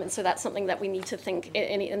 and so that's something that we need to think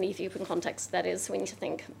in the Ethiopian context. That is, we need to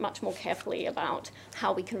think much more carefully about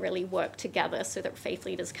how we can really work together so that faith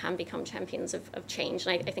leaders can become champions of change.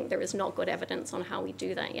 And I think there is not good evidence on how we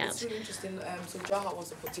do that yet. It's really interesting. So Jaha wants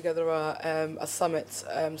to put together a summit.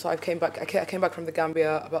 So I came back from the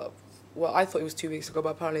Gambia about. Well, I thought it was 2 weeks ago, but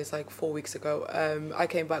apparently it's like 4 weeks ago. I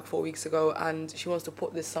came back 4 weeks ago, and she wants to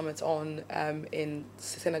put this summit on in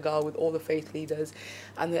Senegal with all the faith leaders,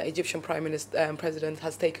 and the Egyptian president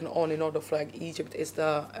has taken on, in order for, like, Egypt is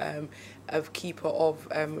the keeper of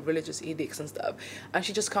religious edicts and stuff, and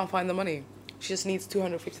she just can't find the money. She just needs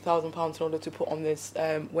 £250,000 in order to put on this,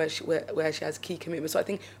 where she has key commitments. So I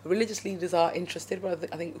think religious leaders are interested, but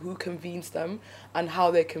I think who convenes them and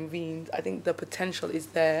how they're convened, I think the potential is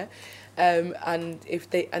there. And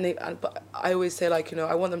but I always say, like, you know,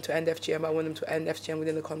 I want them to end FGM. I want them to end FGM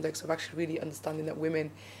within the context of actually really understanding that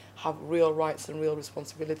women have real rights and real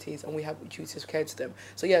responsibilities, and we have duties to care to them.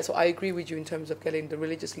 So yeah, so I agree with you in terms of getting the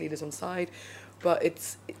religious leaders on side. But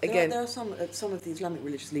it's, again... There are some of the Islamic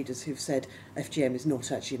religious leaders who've said FGM is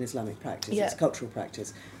not actually an Islamic practice, yeah. It's a cultural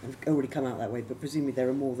practice, and already come out that way, but presumably there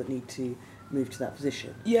are more that need to move to that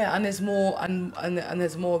position. Yeah, and there's more, and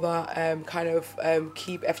there's more that kind of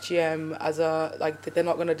keep FGM as a, like, they're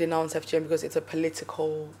not going to denounce FGM because it's a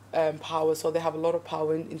political power, so they have a lot of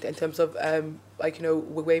power in terms of, like, you know,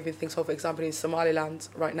 we're waving things off. For example, in Somaliland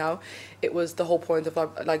right now, it was the whole point of,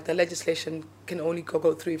 like the legislation can only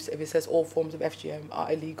go through if it says all forms of FGM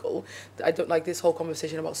are illegal. I don't like this whole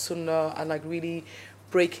conversation about Sunnah and, like, really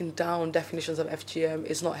breaking down definitions of FGM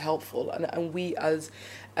is not helpful, and we as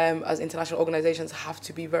international organisations have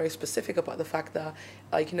to be very specific about the fact that,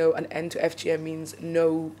 like, you know, an end to FGM means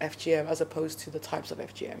no FGM as opposed to the types of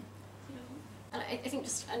FGM. And I think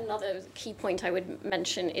just another key point I would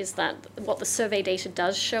mention is that what the survey data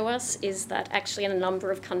does show us is that actually in a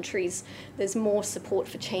number of countries there's more support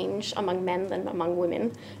for change among men than among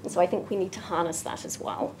women, and so I think we need to harness that as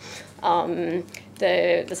well. How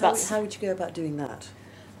would you go about doing that?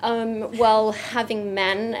 Well, having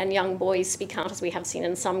men and young boys speak out, as we have seen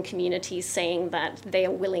in some communities, saying that they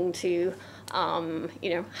are willing to,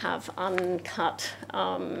 have uncut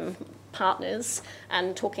partners,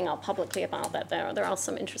 and talking out publicly about that. There are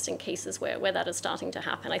some interesting cases where that is starting to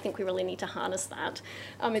happen. I think we really need to harness that.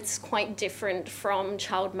 It's quite different from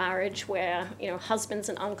child marriage, where, you know, husbands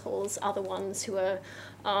and uncles are the ones who are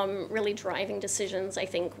really driving decisions. I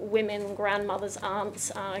think women, grandmothers,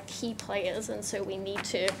 aunts are key players, and so we need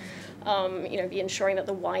to be ensuring that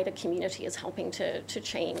the wider community is helping to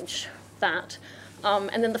change that.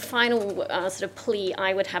 And then the final sort of plea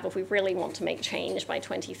I would have if we really want to make change by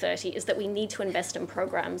 2030 is that we need to invest in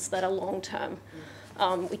programs that are long-term.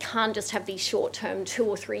 We can't just have these short-term 2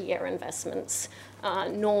 or 3 year investments.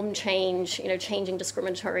 Norm change, changing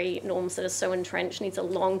discriminatory norms that are so entrenched needs a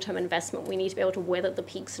long-term investment. We need to be able to weather the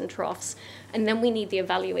peaks and troughs. And then we need the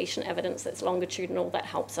evaluation evidence that's longitudinal that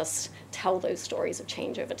helps us tell those stories of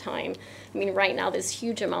change over time. I mean, right now there's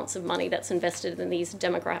huge amounts of money that's invested in these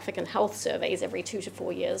demographic and health surveys every 2 to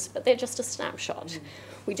 4 years, but they're just a snapshot.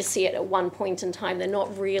 We just see it at one point in time. They're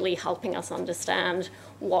not really helping us understand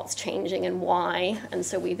what's changing and why. And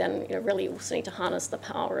so we then really also need to harness the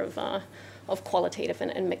power of qualitative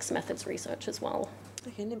and mixed methods research as well.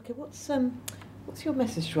 Okay, Nimke, what's your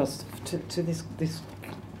message to us, to this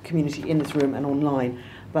community in this room and online,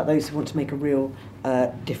 about those who want to make a real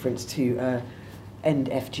difference to end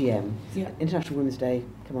FGM? Yeah. International Women's Day,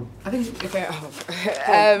 come on. I think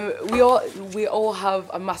we all have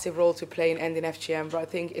a massive role to play in ending FGM, but I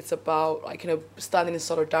think it's about standing in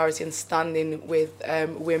solidarity and standing with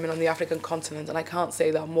women on the African continent. And I can't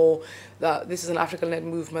say that more, that this is an African-led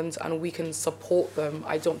movement and we can support them.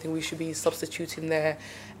 I don't think we should be substituting their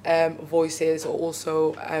voices or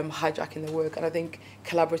also hijacking their work. And I think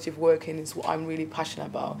collaborative working is what I'm really passionate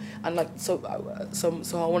about. And so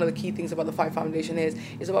one of the key things about the Fight Foundation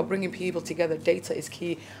is about bringing people together. Data is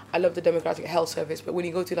key. I love the Democratic Health Service, but when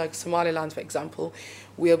you go to Somaliland, for example,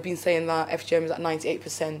 we have been saying that FGM is at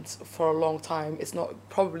 98% for a long time. It's not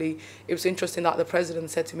probably, it was interesting that the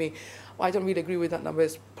president said to me, well, I don't really agree with that number,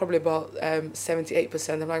 it's probably about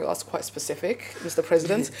 78%. I'm like, that's quite specific, Mr.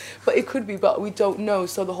 President. But it could be, but we don't know.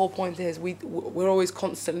 So the whole point is we're always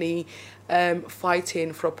constantly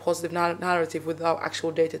fighting for a positive narrative without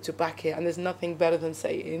actual data to back it. And there's nothing better than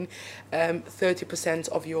saying 30%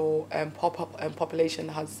 of your population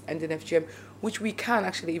has ended FGM, which we can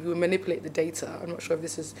actually, if we manipulate the data. I'm not sure if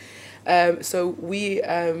this is, so we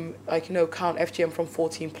count FGM from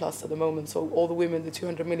 14 plus at the moment. So all the women, the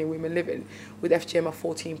 200 million women living with FGM are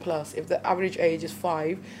 14 plus. If the average age is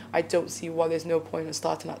 5, I don't see why there's no point in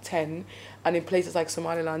starting at 10. And in places like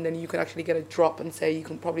Somaliland, then you can actually get a drop and say you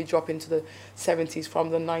can probably drop into the 70s from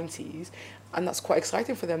the 90s. And that's quite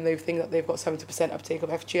exciting for them. They think that they've got 70% uptake of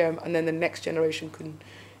FGM, and then the next generation can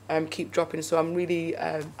keep dropping. So I'm really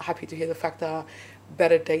happy to hear the fact that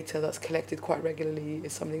better data that's collected quite regularly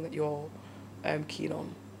is something that you're keen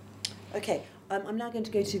on. Okay, I'm now going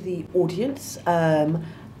to go to the audience, and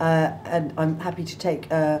I'm happy to take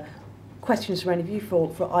questions from any of you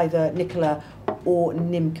for either Nicola or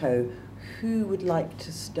Nimco. Who would like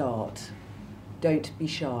to start? Don't be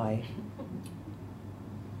shy.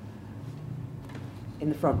 In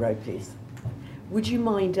the front row, please. Would you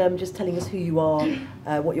mind just telling us who you are,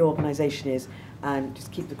 what your organisation is, and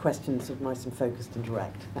just keep the questions sort of nice and focused and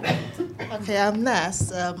direct? Okay, I'm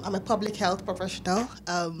Nas. I'm a public health professional,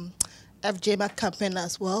 FGM campaigner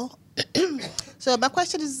as well. So my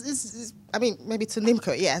question is, I mean, maybe to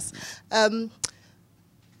Nimco, yes.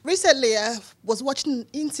 Recently, I was watching an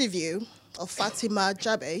interview of Fatima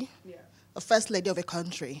Jabe, the First Lady of a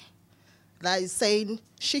country, that is saying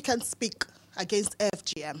she can speak against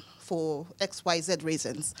FGM for XYZ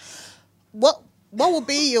reasons. What would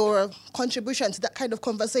be your contribution to that kind of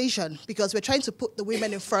conversation? Because we're trying to put the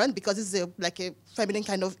women in front because it's a feminine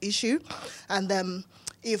kind of issue. And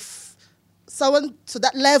if someone to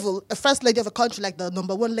that level, a first lady of a country, like the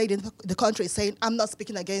 #1 lady in the country, is saying, I'm not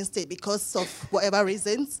speaking against it because of whatever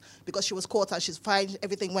reasons, because she was caught and she's fine,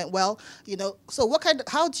 everything went well, So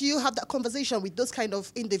how do you have that conversation with those kind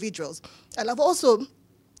of individuals? And I've also,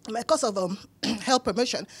 because of health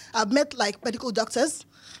promotion, I've met medical doctors,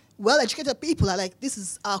 well-educated people are like, this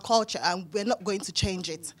is our culture and we're not going to change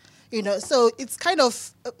it. So it's kind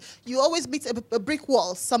of, you always meet a brick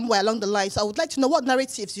wall somewhere along the line. So I would like to know what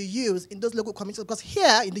narratives you use in those local communities, because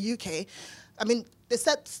here in the UK, I mean, they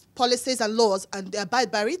set policies and laws and they abide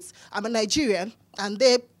by it. I'm a Nigerian, and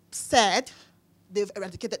they said they've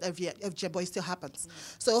eradicated FGM, but it still happens.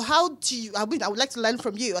 So how do you, I would like to learn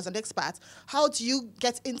from you as an expert, how do you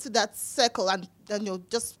get into that circle and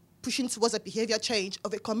just pushing towards a behavior change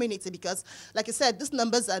of a community? Because, like I said, these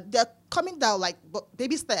numbers they're coming down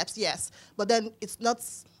baby steps, yes, but then it's not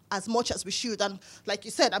as much as we should. And like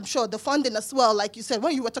you said, I'm sure the funding as well, like you said,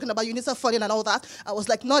 when you were talking about UNICEF funding and all that, I was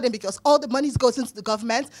nodding because all the money goes into the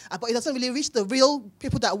government, but it doesn't really reach the real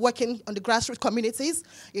people that are working on the grassroots communities,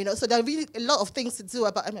 So there are really a lot of things to do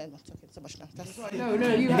about, I'm not talking so much now.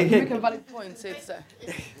 No, you make a valid point. It's...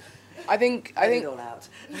 I think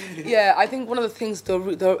one of the things,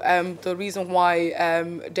 the reason why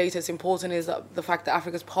data is important is that the fact that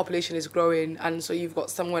Africa's population is growing, and so you've got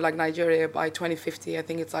somewhere like Nigeria by 2050, I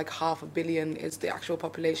think it's 500 million is the actual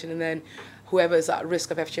population, and then whoever is at risk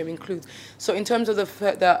of FGM includes. So in terms of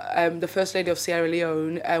the First Lady of Sierra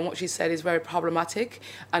Leone, what she said is very problematic,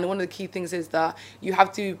 and one of the key things is that you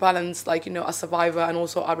have to balance a survivor and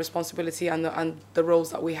also our responsibility and the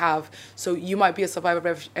roles that we have. So you might be a survivor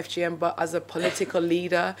of FGM, but as a political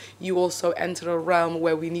leader, you also enter a realm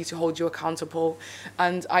where we need to hold you accountable.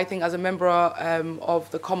 And I think as a member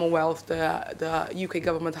of the Commonwealth, the UK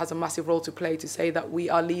government has a massive role to play to say that we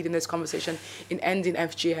are leading this conversation in ending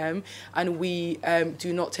FGM, and we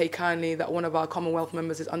do not take kindly that one of our Commonwealth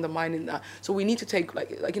members is undermining that. So we need to take,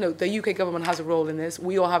 the UK government has a role in this.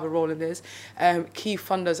 We all have a role in this. Key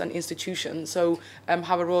funders and institutions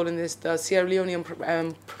have a role in this. The Sierra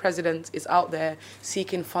Leonean president is out there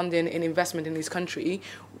seeking funding and investment in this country.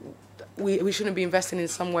 we shouldn't be investing in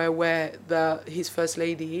somewhere where his first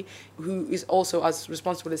lady, who is also as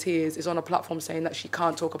responsible as he is on a platform saying that she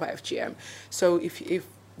can't talk about FGM. So if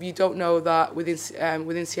you don't know that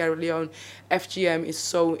within Sierra Leone, FGM is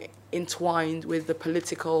so entwined with the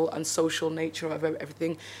political and social nature of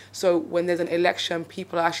everything. So when there's an election,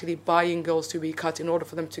 people are actually buying girls to be cut in order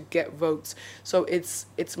for them to get votes. So it's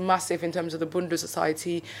massive in terms of the Bundu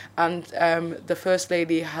society. And the First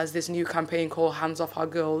Lady has this new campaign called Hands Off Our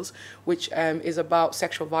Girls, which is about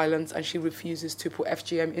sexual violence, and she refuses to put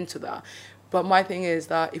FGM into that. But my thing is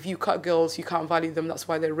that if you cut girls, you can't value them. That's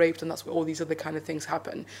why they're raped, and that's why all these other kind of things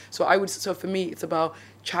happen. So for me, it's about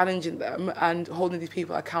challenging them and holding these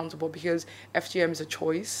people accountable, because FGM is a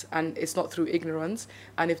choice and it's not through ignorance.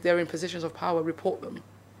 And if they're in positions of power, report them.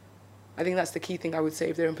 I think that's the key thing I would say.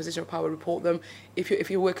 If they're in position of power, report them.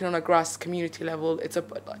 If you're working on a grass community level,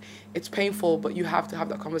 it's painful, but you have to have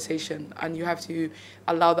that conversation and you have to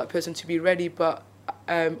allow that person to be ready, but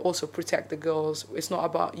also protect the girls. It's not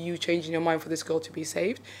about you changing your mind for this girl to be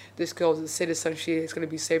saved. This girl is a citizen. She is going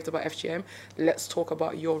to be saved about FGM. Let's talk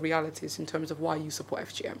about your realities in terms of why you support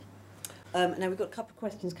FGM. Now, we've got a couple of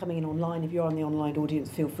questions coming in online. If you're on the online audience,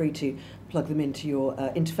 feel free to plug them into your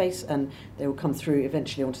interface and they will come through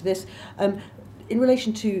eventually onto this. In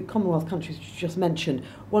relation to Commonwealth countries, which you just mentioned,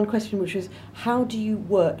 one question which was, how do you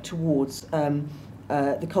work towards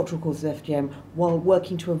the cultural causes of FGM while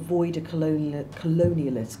working to avoid a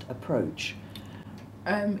colonialist approach?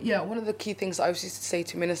 One of the key things I always used to say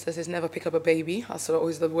to ministers is never pick up a baby. That's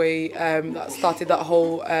always the way that started that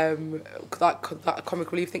whole that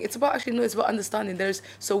comic relief thing. It's about it's about understanding.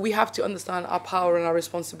 So we have to understand our power and our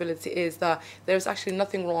responsibility is that there's actually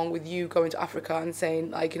nothing wrong with you going to Africa and saying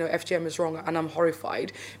FGM is wrong and I'm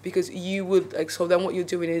horrified, because you would so then what you're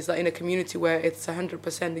doing is that in a community where it's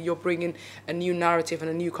 100% that you're bringing a new narrative and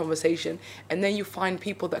a new conversation, and then you find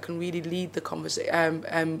people that can really lead the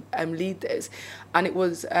conversation, lead this. And it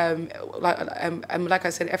was like I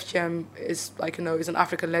said, FGM is is an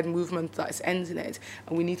African-led movement that is ending it,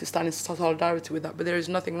 and we need to stand in solidarity with that. But there is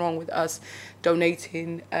nothing wrong with us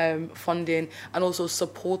donating, funding, and also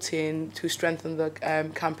supporting to strengthen the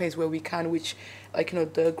campaigns where we can, which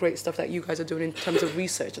the great stuff that you guys are doing in terms of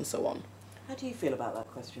research and so on. How do you feel about that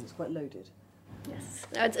question? It's quite loaded. Yes,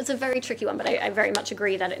 it's a very tricky one, but I very much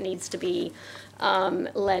agree that it needs to be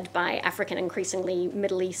led by African, increasingly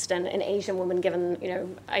Middle Eastern and Asian women,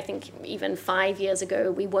 given, I think even 5 years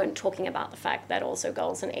ago, we weren't talking about the fact that also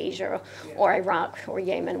girls in Asia or Iraq or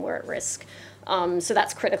Yemen were at risk. So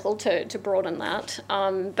that's critical to broaden that.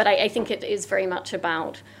 But I think it is very much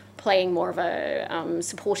about playing more of a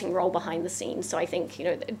supporting role behind the scenes. So I think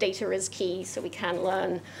data is key, so we can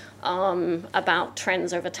learn about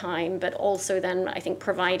trends over time, but also then I think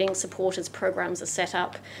providing support as programs are set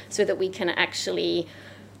up so that we can actually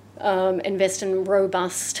invest in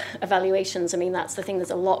robust evaluations. I mean, that's the thing,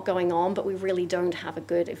 there's a lot going on, but we really don't have a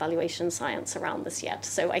good evaluation science around this yet.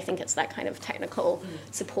 So I think it's that kind of technical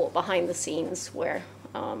support behind the scenes where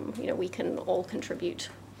we can all contribute.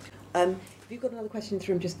 If you've got another question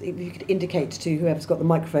through, just if you could indicate to whoever's got the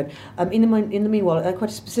microphone. In the meanwhile, quite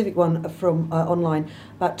a specific one from online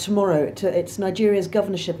about tomorrow. It's Nigeria's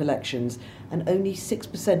governorship elections, and only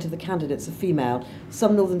 6% of the candidates are female.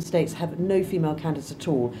 Some northern states have no female candidates at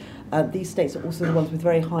all. These states are also the ones with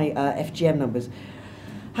very high FGM numbers.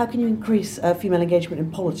 How can you increase female engagement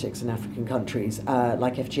in politics in African countries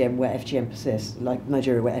like FGM, where FGM persists, like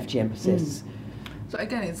Nigeria, where FGM persists? So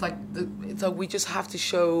again, it's like we just have to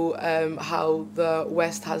show how the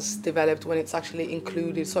West has developed when it's actually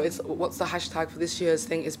included. So what's the hashtag for this year's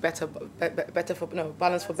thing is balance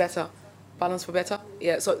for better.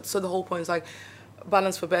 Yeah. So the whole point is like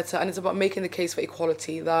balance for better, and it's about making the case for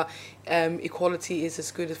equality. That equality is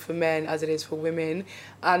as good for men as it is for women,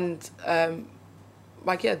 and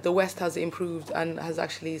the West has improved and has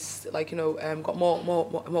actually got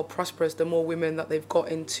more prosperous the more women that they've got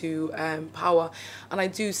into power. And I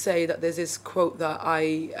do say that there's this quote that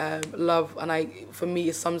I love, and for me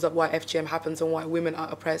it sums up why FGM happens and why women are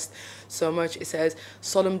oppressed so much. It says,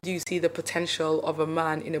 "Solemn do you see the potential of a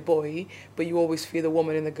man in a boy, but you always fear the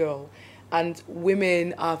woman in the girl." And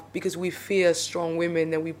women because we fear strong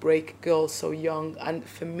women, then we break girls so young. And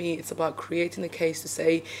for me, it's about creating a case to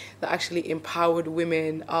say that actually empowered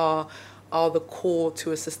women are the core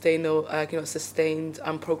to a sustained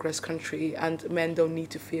and progress country, and men don't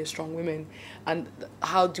need to fear strong women. And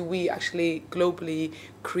how do we actually globally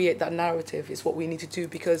create that narrative is what we need to do,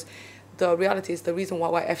 because the reality is the reason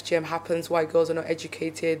why FGM happens, why girls are not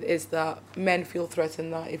educated, is that men feel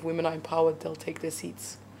threatened that if women are empowered, they'll take their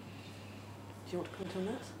seats. Do you want to comment on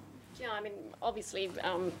that? Yeah, I mean, obviously,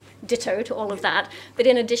 ditto to all of that. But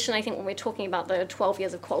in addition, I think when we're talking about the 12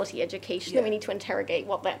 years of quality education, then we need to interrogate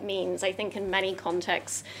what that means. I think in many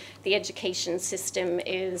contexts, the education system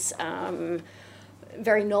is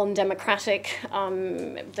very non-democratic.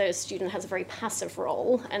 The student has a very passive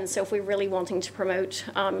role, and so if we're really wanting to promote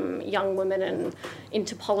young women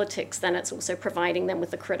into politics, then it's also providing them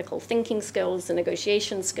with the critical thinking skills, the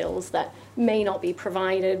negotiation skills that may not be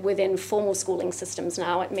provided within formal schooling systems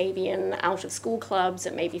now. It may be in out-of-school clubs,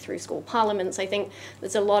 it may be through school parliaments. I think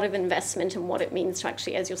there's a lot of investment in what it means to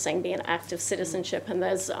actually, as you're saying, be an active citizenship, and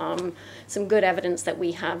there's some good evidence that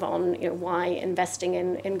we have on why investing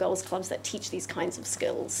in girls' clubs that teach these kinds of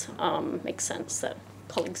skills makes sense, that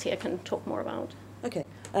colleagues here can talk more about. Okay,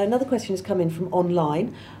 another question has come in from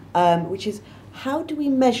online, which is, how do we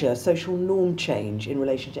measure social norm change in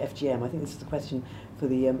relation to FGM? I think this is a question for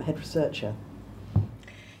the head researcher.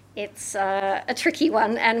 It's a tricky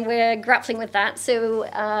one, and we're grappling with that. So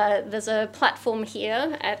there's a platform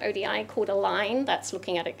here at ODI called Align that's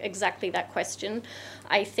looking at exactly that question.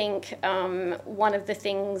 I think one of the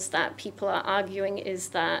things that people are arguing is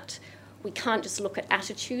that we can't just look at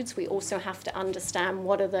attitudes, we also have to understand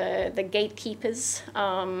what are the gatekeepers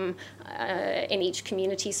in each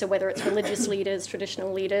community, so whether it's religious leaders,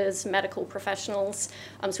 traditional leaders, medical professionals,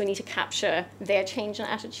 so we need to capture their change in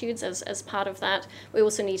attitudes as part of that. We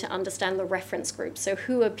also need to understand the reference group, so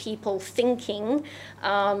who are people thinking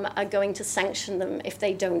are going to sanction them if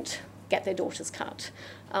they don't get their daughters cut,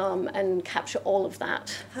 and capture all of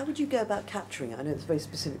that. How would you go about capturing it? I know it's a very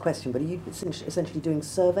specific question, but are you essentially doing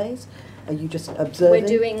surveys? Are you just observing? We're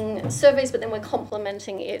doing surveys, but then we're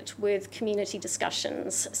complementing it with community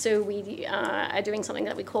discussions. So we are doing something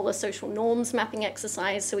that we call a social norms mapping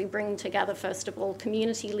exercise. So we bring together, first of all,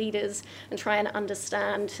 community leaders and try and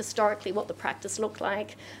understand historically what the practice looked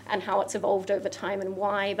like and how it's evolved over time and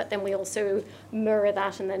why. But then we also mirror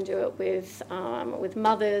that and then do it with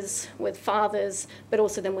mothers, with fathers, but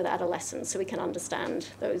also then with adolescents, so we can understand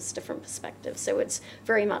those different perspectives. So it's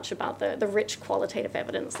very much about the rich qualitative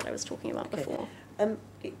evidence that I was talking about before.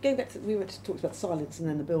 Going back to, we were talked about silence and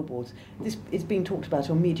then the billboards. This is being talked about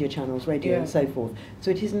on media channels, radio and so forth.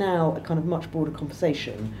 So it is now a kind of much broader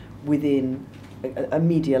conversation within a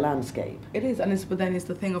media landscape. It is, and but then it's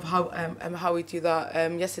the thing of how we do that.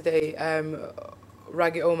 Yesterday,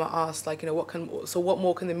 Raggy Omar asked, like, what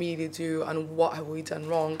more can the media do, and what have we done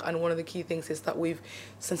wrong? And one of the key things is that we've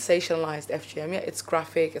sensationalized FGM. Yeah, it's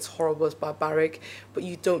graphic, it's horrible, it's barbaric, but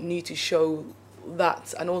you don't need to show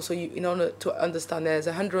that. And also, in order to understand, there's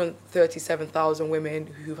 137,000 women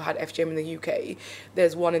who've had FGM in the UK.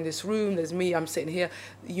 There's one in this room. There's me. I'm sitting here.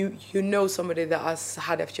 You know somebody that has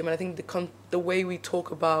had FGM, and I think the way we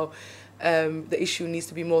talk about the issue needs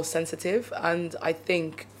to be more sensitive. And I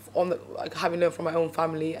think, having learned from my own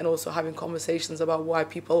family and also having conversations about why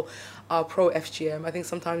people are pro-FGM, I think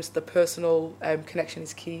sometimes the personal connection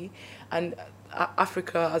is key. And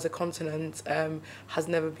Africa as a continent has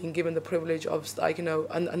never been given the privilege of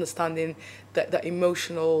understanding the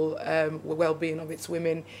emotional well-being of its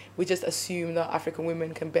women. We just assume that African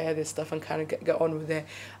women can bear this stuff and kind of get on with it.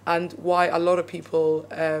 And why a lot of people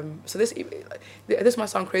so this might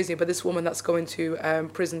sound crazy, but this woman that's going to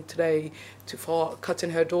prison today for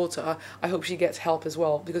cutting her daughter, I hope she gets help as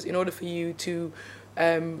well, because in order for you to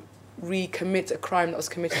recommit a crime that was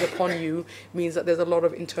committed upon you means that there's a lot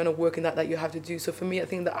of internal work in that you have to do. So for me, I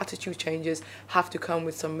think the attitude changes have to come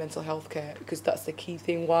with some mental health care, because that's the key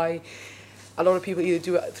thing. Why a lot of people either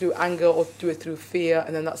do it through anger or do it through fear,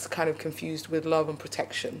 and then that's kind of confused with love and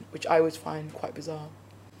protection, which I always find quite bizarre.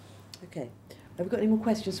 Okay, have we got any more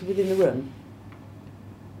questions within the room?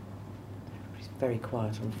 It's very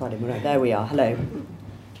quiet on Friday morning. There we are. Hello.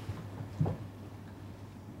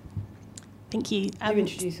 Thank you. Can you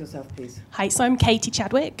introduce yourself, please? Hi, so I'm Katie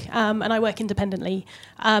Chadwick, and I work independently.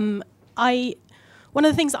 One of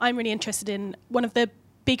the things that I'm really interested in, one of the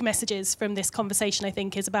big messages from this conversation, I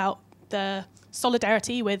think, is about the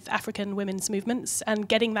solidarity with African women's movements and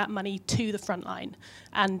getting that money to the front line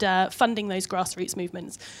and funding those grassroots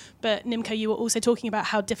movements. But Nimco, you were also talking about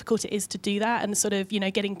how difficult it is to do that, and sort of,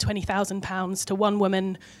 getting £20,000 to one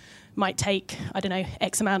woman might take, I don't know,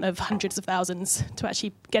 X amount of hundreds of thousands to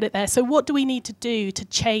actually get it there. So what do we need to do to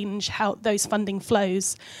change how those funding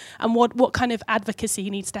flows, and what kind of advocacy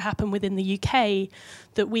needs to happen within the UK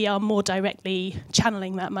that we are more directly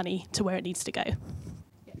channeling that money to where it needs to go?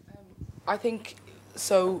 I think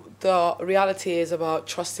so. The reality is about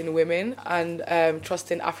trusting women and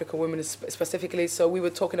trusting African women specifically. So we were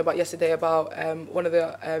talking about yesterday about one of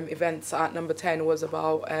the events at Number 10 was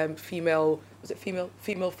about female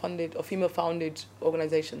funded or female founded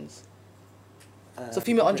organizations. So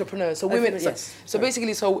female entrepreneurs. So women. Yes. So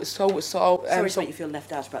basically, Sorry to make you feel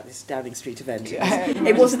left out about this Downing Street event.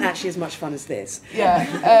 It wasn't actually as much fun as this.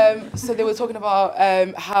 Yeah. So they were talking about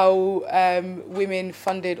how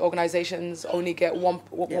women-funded organisations only get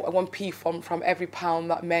 1p from every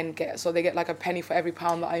pound that men get. So they get like a penny for every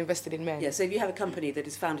pound that I invested in men. Yeah. So if you have a company that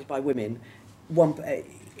is founded by women,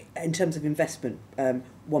 in terms of investment,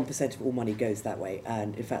 1% of all money goes that way,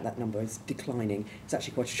 and in fact that number is declining. It's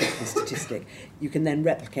actually quite a shocking statistic. You can then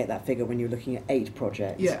replicate that figure when you're looking at aid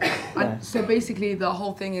projects. Yeah. And so basically the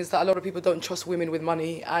whole thing is that a lot of people don't trust women with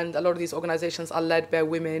money, and a lot of these organisations are led by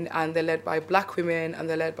women, and they're led by black women, and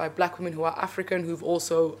they're led by black women who are African, who've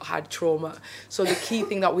also had trauma. So the key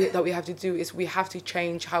thing that we have to do is we have to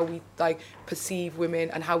change how we perceive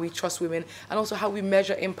women and how we trust women, and also how we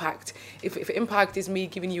measure impact. If impact is me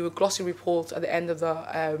giving you a glossy report at the end of the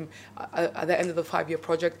 5-year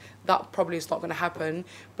project, that probably is not going to happen.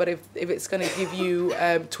 But if it's going to give you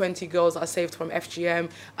 20 girls that are saved from FGM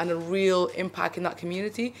and a real impact in that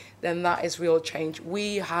community, then that is real change.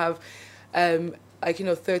 We have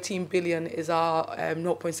 13 billion is our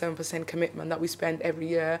 0.7% commitment that we spend every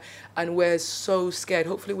year, and we're so scared.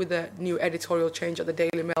 Hopefully with the new editorial change at the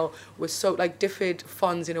Daily Mail, we're so DFID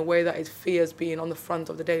funds in a way that it fears being on the front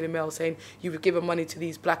of the Daily Mail saying you've given money to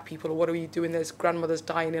these black people, or what are you doing? There's grandmothers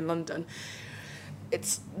dying in London.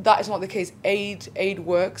 That is not the case. Aid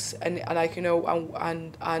works,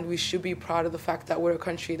 and we should be proud of the fact that we're a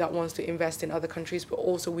country that wants to invest in other countries, but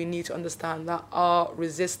also we need to understand that our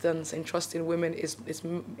resistance in trusting women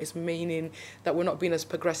is meaning that we're not being as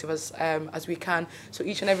progressive as we can. So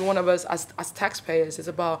each and every one of us as taxpayers is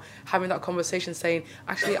about having that conversation, saying,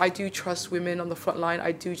 actually, I do trust women on the front line,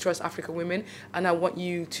 I do trust African women, and I want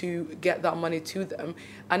you to get that money to them.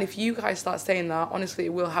 And if you guys start saying that, honestly,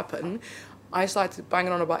 it will happen. I started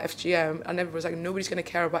banging on about FGM, and everybody was like, nobody's going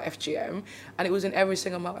to care about FGM. And it was in every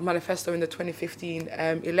single manifesto in the 2015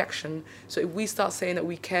 election. So if we start saying that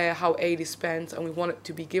we care how aid is spent and we want it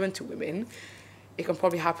to be given to women, it can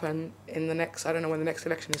probably happen in the next, I don't know when the next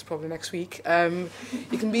election is, probably next week.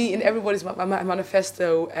 It can be in everybody's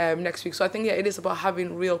manifesto next week. So I think, it is about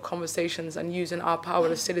having real conversations and using our power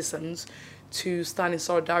as citizens to stand in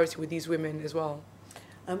solidarity with these women as well.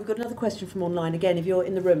 We've got another question from online. Again, if you're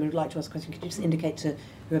in the room and would like to ask a question, could you just indicate to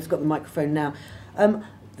whoever's got the microphone now?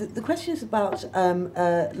 The question is about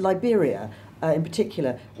Liberia in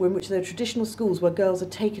particular, in which there are traditional schools where girls are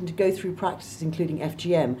taken to go through practices including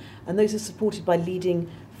FGM, and those are supported by leading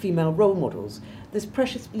female role models. There's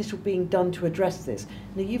precious little being done to address this.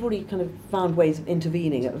 Now, you've already kind of found ways of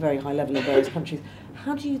intervening at a very high level in various countries.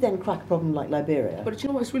 How do you then crack a problem like Liberia? But you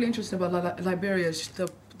know what's really interesting about Liberia is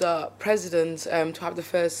the president, to have the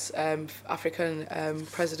first African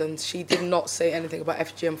president, she did not say anything about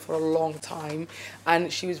FGM for a long time,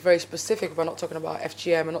 and she was very specific about not talking about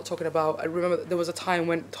FGM and not talking about. I remember there was a time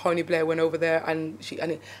when Tony Blair went over there and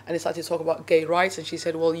they started to talk about gay rights, and she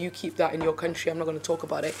said, "Well, you keep that in your country. I'm not going to talk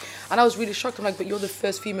about it." And I was really shocked. I'm like, "But you're the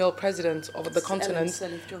first female president of the continent."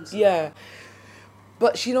 Sirleaf Johnson. Yeah,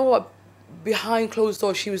 but you know what? Behind closed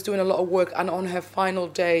doors, she was doing a lot of work, and on her final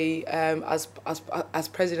day as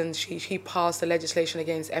president, she passed the legislation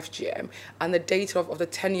against FGM. And the data of the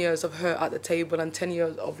 10 years of her at the table and 10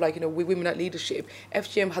 years of women at leadership,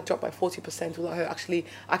 FGM had dropped by 40% without her actually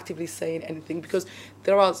actively saying anything, because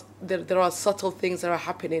there are subtle things that are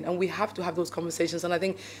happening, and we have to have those conversations. And I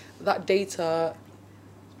think that data.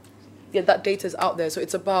 Yeah, that data is out there. So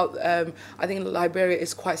it's about. I think Liberia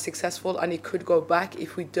is quite successful, and it could go back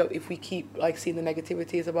if we keep seeing the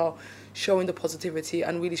negativity. It's about showing the positivity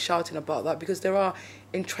and really shouting about that, because there are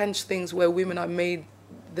entrenched things where women are made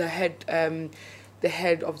the head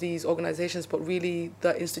of these organizations, but really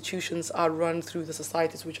the institutions are run through the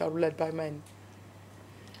societies which are led by men.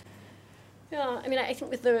 Yeah, I mean, I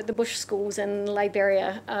think with the bush schools in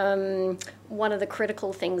Liberia, one of the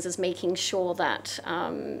critical things is making sure that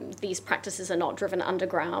these practices are not driven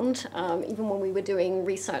underground. Even when we were doing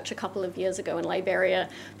research a couple of years ago in Liberia,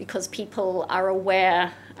 because people are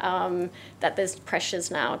aware that there's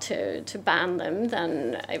pressures now to ban them,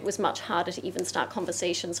 then it was much harder to even start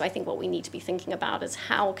conversations. So I think what we need to be thinking about is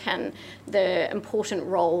how can the important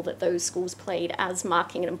role that those schools played as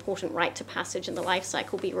marking an important rite to passage in the life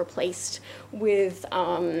cycle be replaced with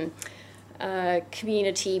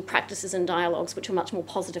community practices and dialogues which are much more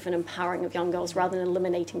positive and empowering of young girls, rather than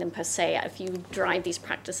eliminating them per se. If you drive these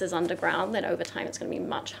practices underground, then over time it's going to be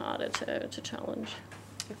much harder to challenge.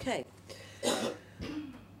 Okay.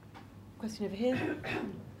 Question over here.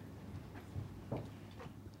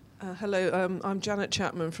 Hello, I'm Janet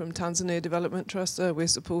Chapman from Tanzania Development Trust. We're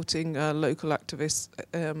supporting local activists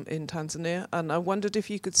in Tanzania, and I wondered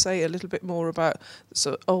if you could say a little bit more about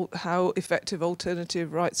how effective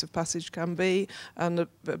alternative rites of passage can be, and a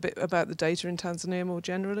bit about the data in Tanzania more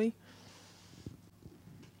generally.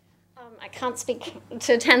 I can't speak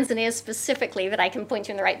to Tanzania specifically, but I can point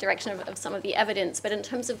you in the right direction of some of the evidence. But in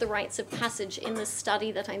terms of the rites of passage, in the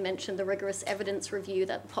study that I mentioned, the rigorous evidence review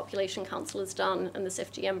that the Population Council has done in this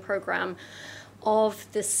FGM program, of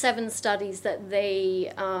the 7 studies that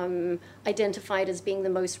they identified as being the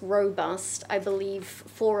most robust, I believe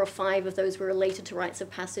 4 or 5 of those were related to rites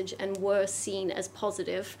of passage and were seen as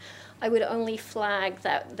positive. I would only flag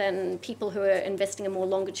that then people who are investing in more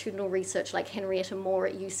longitudinal research, like Henrietta Moore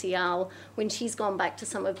at UCL, when she's gone back to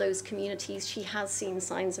some of those communities, she has seen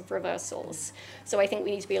signs of reversals. So I think we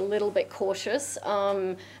need to be a little bit cautious.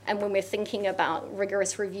 And when we're thinking about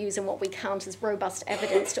rigorous reviews and what we count as robust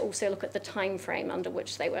evidence, to also look at the time frame under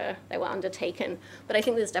which they were undertaken. But I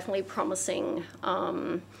think there's definitely promising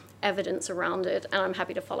evidence around it, and I'm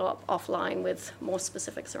happy to follow up offline with more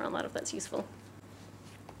specifics around that if that's useful.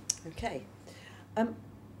 Okay.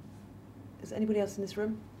 Is anybody else in this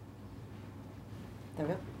room? There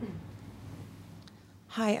we go.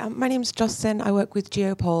 Hi, my name's Justin. I work with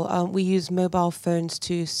Geopol. We use mobile phones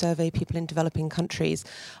to survey people in developing countries.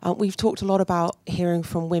 We've talked a lot about hearing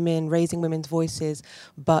from women, raising women's voices,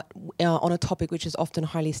 but on a topic which is often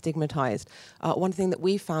highly stigmatized. One thing that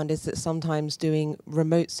we found is that sometimes doing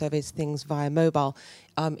remote surveys, things via mobile,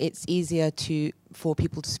 it's easier for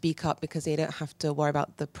people to speak up because they don't have to worry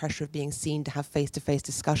about the pressure of being seen to have face-to-face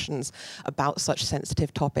discussions about such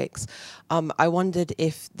sensitive topics. I wondered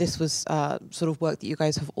if this was sort of work that you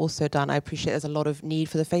guys have also done. I appreciate there's a lot of need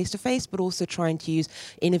for the face-to-face, but also trying to use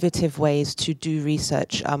innovative ways to do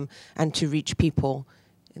research and to reach people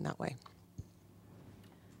in that way.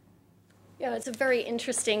 Yeah, it's a very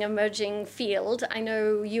interesting emerging field. I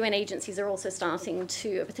know UN agencies are also starting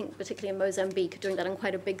to, I think particularly in Mozambique, doing that on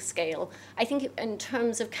quite a big scale. I think in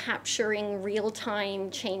terms of capturing real-time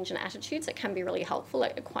change in attitudes, it can be really helpful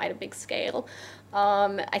at quite a big scale.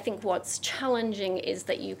 I think what's challenging is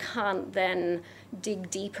that you can't then dig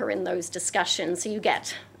deeper in those discussions. So you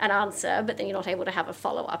get an answer, but then you're not able to have a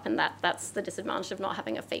follow-up, and that's the disadvantage of not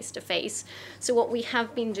having a face-to-face. So what we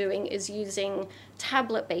have been doing is using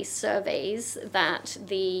tablet-based surveys that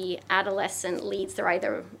the adolescent leads. They're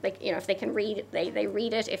either, if they can read, they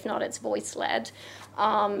read it. If not, it's voice-led.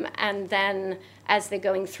 And then as they're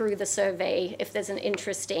going through the survey, if there's an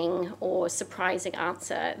interesting or surprising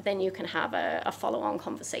answer, then you can have a follow-on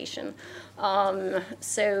conversation. That's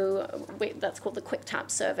called the quick tap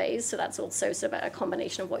surveys. So that's also sort of a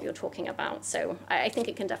combination of what you're talking about. So I think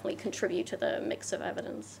it can definitely contribute to the mix of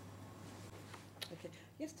evidence. Okay.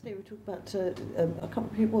 Yesterday we talked about I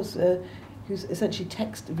can't remember who it was who's essentially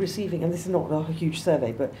text receiving, and this is not a huge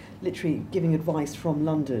survey, but literally giving advice from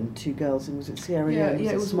London to girls in, was it Sierra Leone?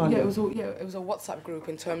 It was a WhatsApp group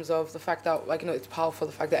in terms of the fact that it's powerful,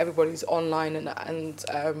 the fact that everybody's online and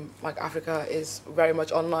Africa is very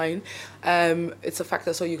much online. It's a fact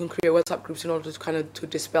that so you can create WhatsApp groups in order to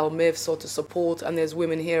dispel myths or to support, and there's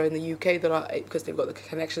women here in the UK that are, because they've got the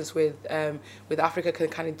connections with Africa, can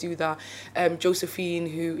kind of do that. Josephine,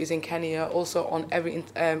 who is in Kenya, also on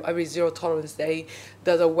every Zero Tolerance Day,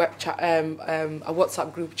 there's a web chat, a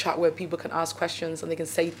WhatsApp group chat where people can ask questions and they can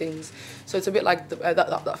say things. So it's a bit like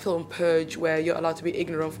that film Purge, where you're allowed to be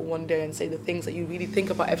ignorant for one day and say the things that you really think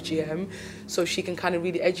about FGM, so she can kind of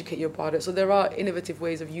really educate you about it. So there are innovative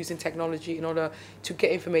ways of using technology in order to get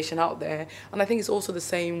information out there. And I think it's also the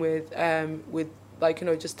same with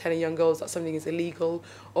just telling young girls that something is illegal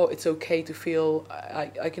or it's okay to feel.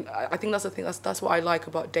 I think that's the thing. That's what I like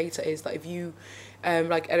about data, is that if you,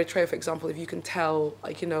 like Eritrea, for example, if you can tell, the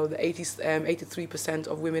 83%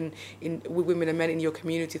 of women and men in your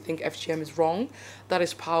community think FGM is wrong, that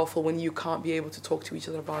is powerful when you can't be able to talk to each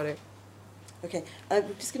other about it. Okay, we're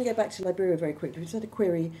just going to go back to Liberia very quickly. We just had a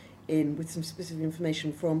query in with some specific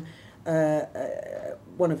information from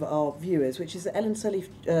one of our viewers, which is that Ellen Sirleaf,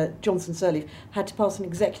 Johnson Sirleaf had to pass an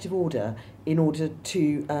executive order in order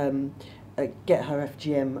to get her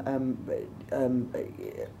FGM,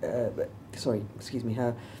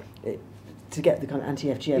 to get the kind of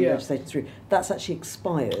anti-FGM legislation through. That's actually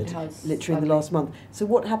expired literally in the last month. So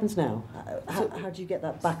what happens now? How do you get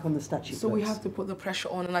that back on the statute So books? we have to put the pressure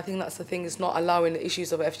on, and I think that's the thing, is not allowing the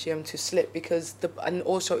issues of FGM to slip, because and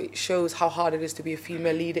also it shows how hard it is to be a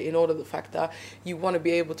female leader, in order the fact that you want to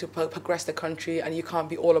be able to progress the country, and you can't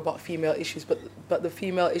be all about female issues, but the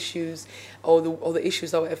female issues or the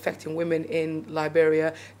issues that were affecting women in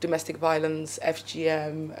Liberia, domestic violence,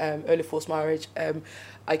 FGM, early forced marriage,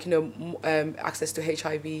 access to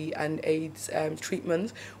HIV and AIDS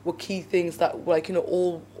treatment, were key things that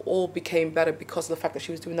all became better because of the fact that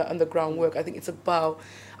she was doing that underground work. I think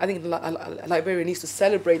Liberia needs to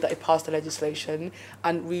celebrate that it passed the legislation,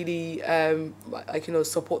 and really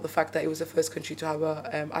support the fact that it was the first country to have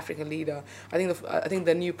a African leader. I think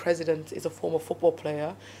the new president is a former football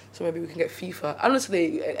player, so maybe we can get FIFA.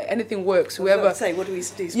 Honestly, anything works. Whoever. What do we do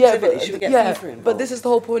specifically? Should we get FIFA involved? But this is the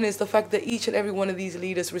whole point: is the fact that each and every one of these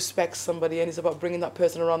leaders respects somebody, and it's about bringing that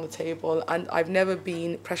person around the table. And I've never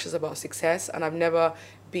been precious about success, and I've never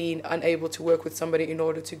been unable to work with somebody in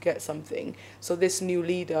order to get something. So this new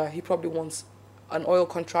leader, he probably wants an oil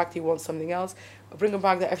contract, he wants something else. Bringing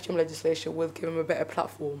back the FGM legislation will give him a better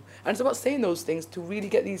platform. And it's about saying those things to really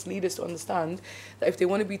get these leaders to understand that if they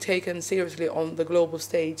want to be taken seriously on the global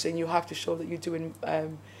stage, then you have to show that you're doing,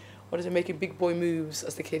 making big boy moves,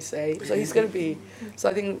 as the kids say. So he's going to be. So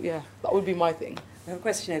I think, that would be my thing. We have a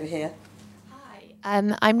question over here.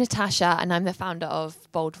 I'm Natasha, and I'm the founder of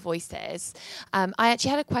Bold Voices. I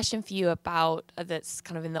actually had a question for you about that's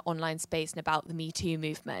kind of in the online space and about the Me Too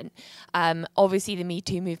movement. Obviously, the Me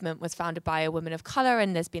Too movement was founded by a woman of colour,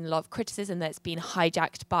 and there's been a lot of criticism that it's been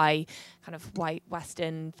hijacked by kind of white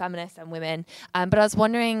Western feminists and women. But I was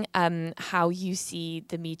wondering how you see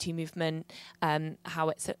the Me Too movement, how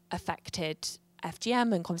it's affected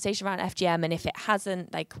FGM and conversation around FGM, and if it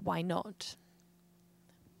hasn't, why not?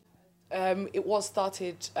 It was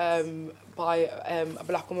started by a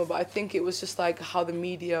black woman, but I think it was just how the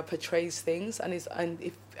media portrays things, and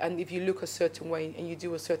if you look a certain way and you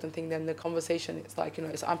do a certain thing, then the conversation is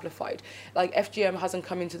it's amplified. FGM hasn't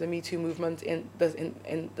come into the Me Too movement in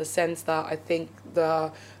the sense that I think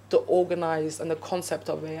the organised and the concept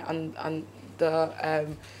of it and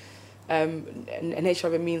the nature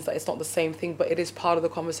of it means that it's not the same thing, but it is part of the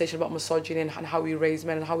conversation about misogyny and how we raise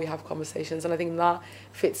men and how we have conversations. And I think that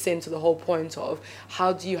fits into the whole point of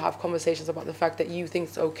how do you have conversations about the fact that you think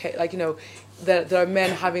it's okay. There are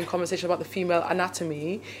men having conversations about the female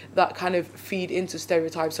anatomy that kind of feed into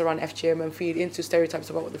stereotypes around FGM and feed into stereotypes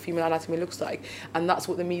about what the female anatomy looks like. And that's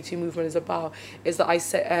what the Me Too movement is about. Is that I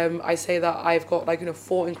say that I've got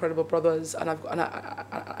 4 incredible brothers, and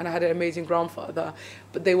I had an amazing grandfather,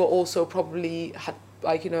 but they were also probably had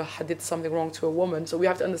did something wrong to a woman. So we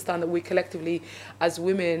have to understand that we collectively, as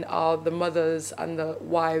women, are the mothers and the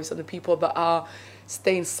wives and the people that are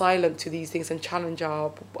staying silent to these things and challenge our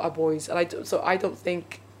boys. And I don't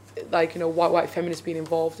think white feminists being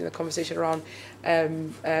involved in a conversation around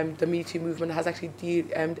the Me Too movement has actually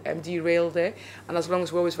derailed it. And as long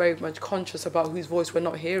as we're always very much conscious about whose voice we're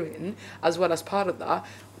not hearing, as well as part of that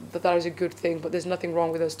is a good thing. But there's nothing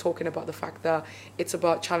wrong with us talking about the fact that it's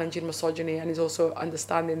about challenging misogyny, and it's also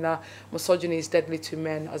understanding that misogyny is deadly to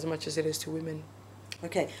men as much as it is to women.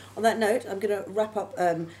 Okay, on that note, I'm going to wrap up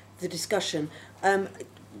the discussion.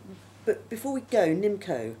 But before we go,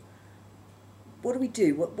 Nimco, what do we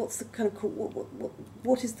do? What's the kind of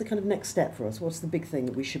what is the kind of next step for us? What's the big thing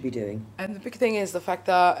that we should be doing? And the big thing is the fact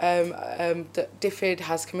that DFID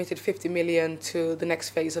has committed 50 million to the next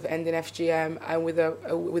phase of ending FGM, and with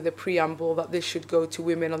a preamble that this should go to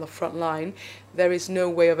women on the front line. There is no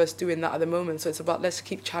way of us doing that at the moment. So it's about, let's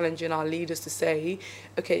keep challenging our leaders to say,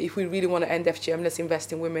 okay, if we really want to end FGM, let's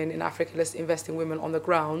invest in women in Africa, let's invest in women on the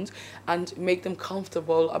ground, and make them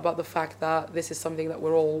comfortable about the fact that this is something that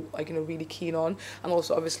we're all really keen on. And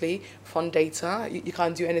also, obviously, fund data. You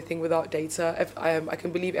can't do anything without data. I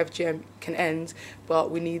can believe FGM can end, but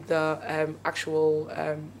we need the actual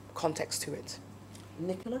context to it.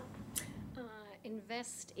 Nicola?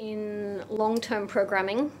 Invest in long-term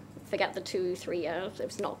programming. Forget the 2-3 years,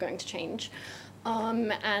 it's not going to change.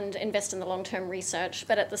 And invest in the long-term research,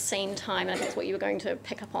 but at the same time, and I think it's what you were going to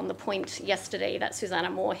pick up on the point yesterday that Susanna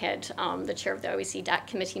Moorhead, the chair of the OEC DAC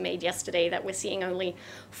committee, made yesterday, that we're seeing only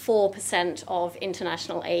 4% of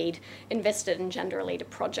international aid invested in gender-related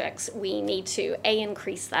projects. We need to, A,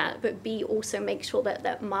 increase that, but B, also make sure that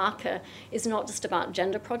that marker is not just about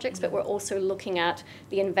gender projects, but we're also looking at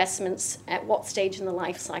the investments at what stage in the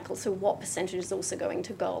life cycle, so what percentage is also going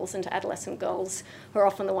to girls and to adolescent girls, who are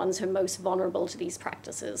often the ones who are most vulnerable to these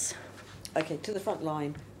practices. Okay, to the front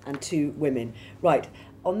line and to women. Right,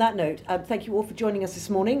 On that note, thank you all for joining us this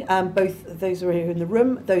morning, both those who are here in the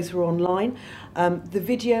room, those who are online. The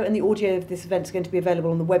video and the audio of this event is going to be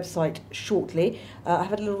available on the website shortly. I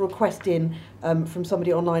had a little request in from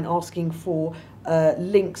somebody online asking for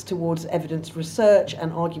links towards evidence research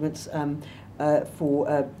and arguments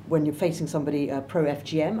for when you're facing somebody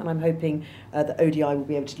pro-FGM, and I'm hoping that ODI will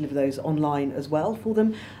be able to deliver those online as well for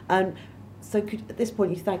them. So could, at this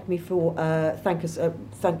point, you thank me for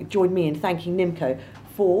join me in thanking NIMCO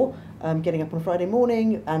for getting up on a Friday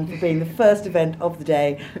morning and for being the first event of the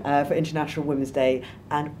day for International Women's Day,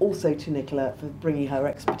 and also to Nicola for bringing her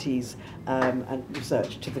expertise and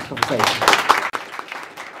research to the conversation.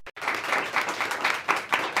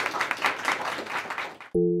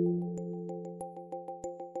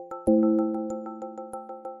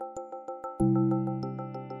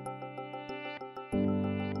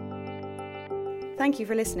 Thank you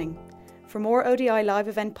for listening. For more ODI live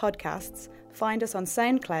event podcasts, find us on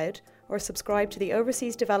SoundCloud or subscribe to the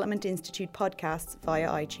Overseas Development Institute podcasts via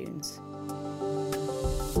iTunes.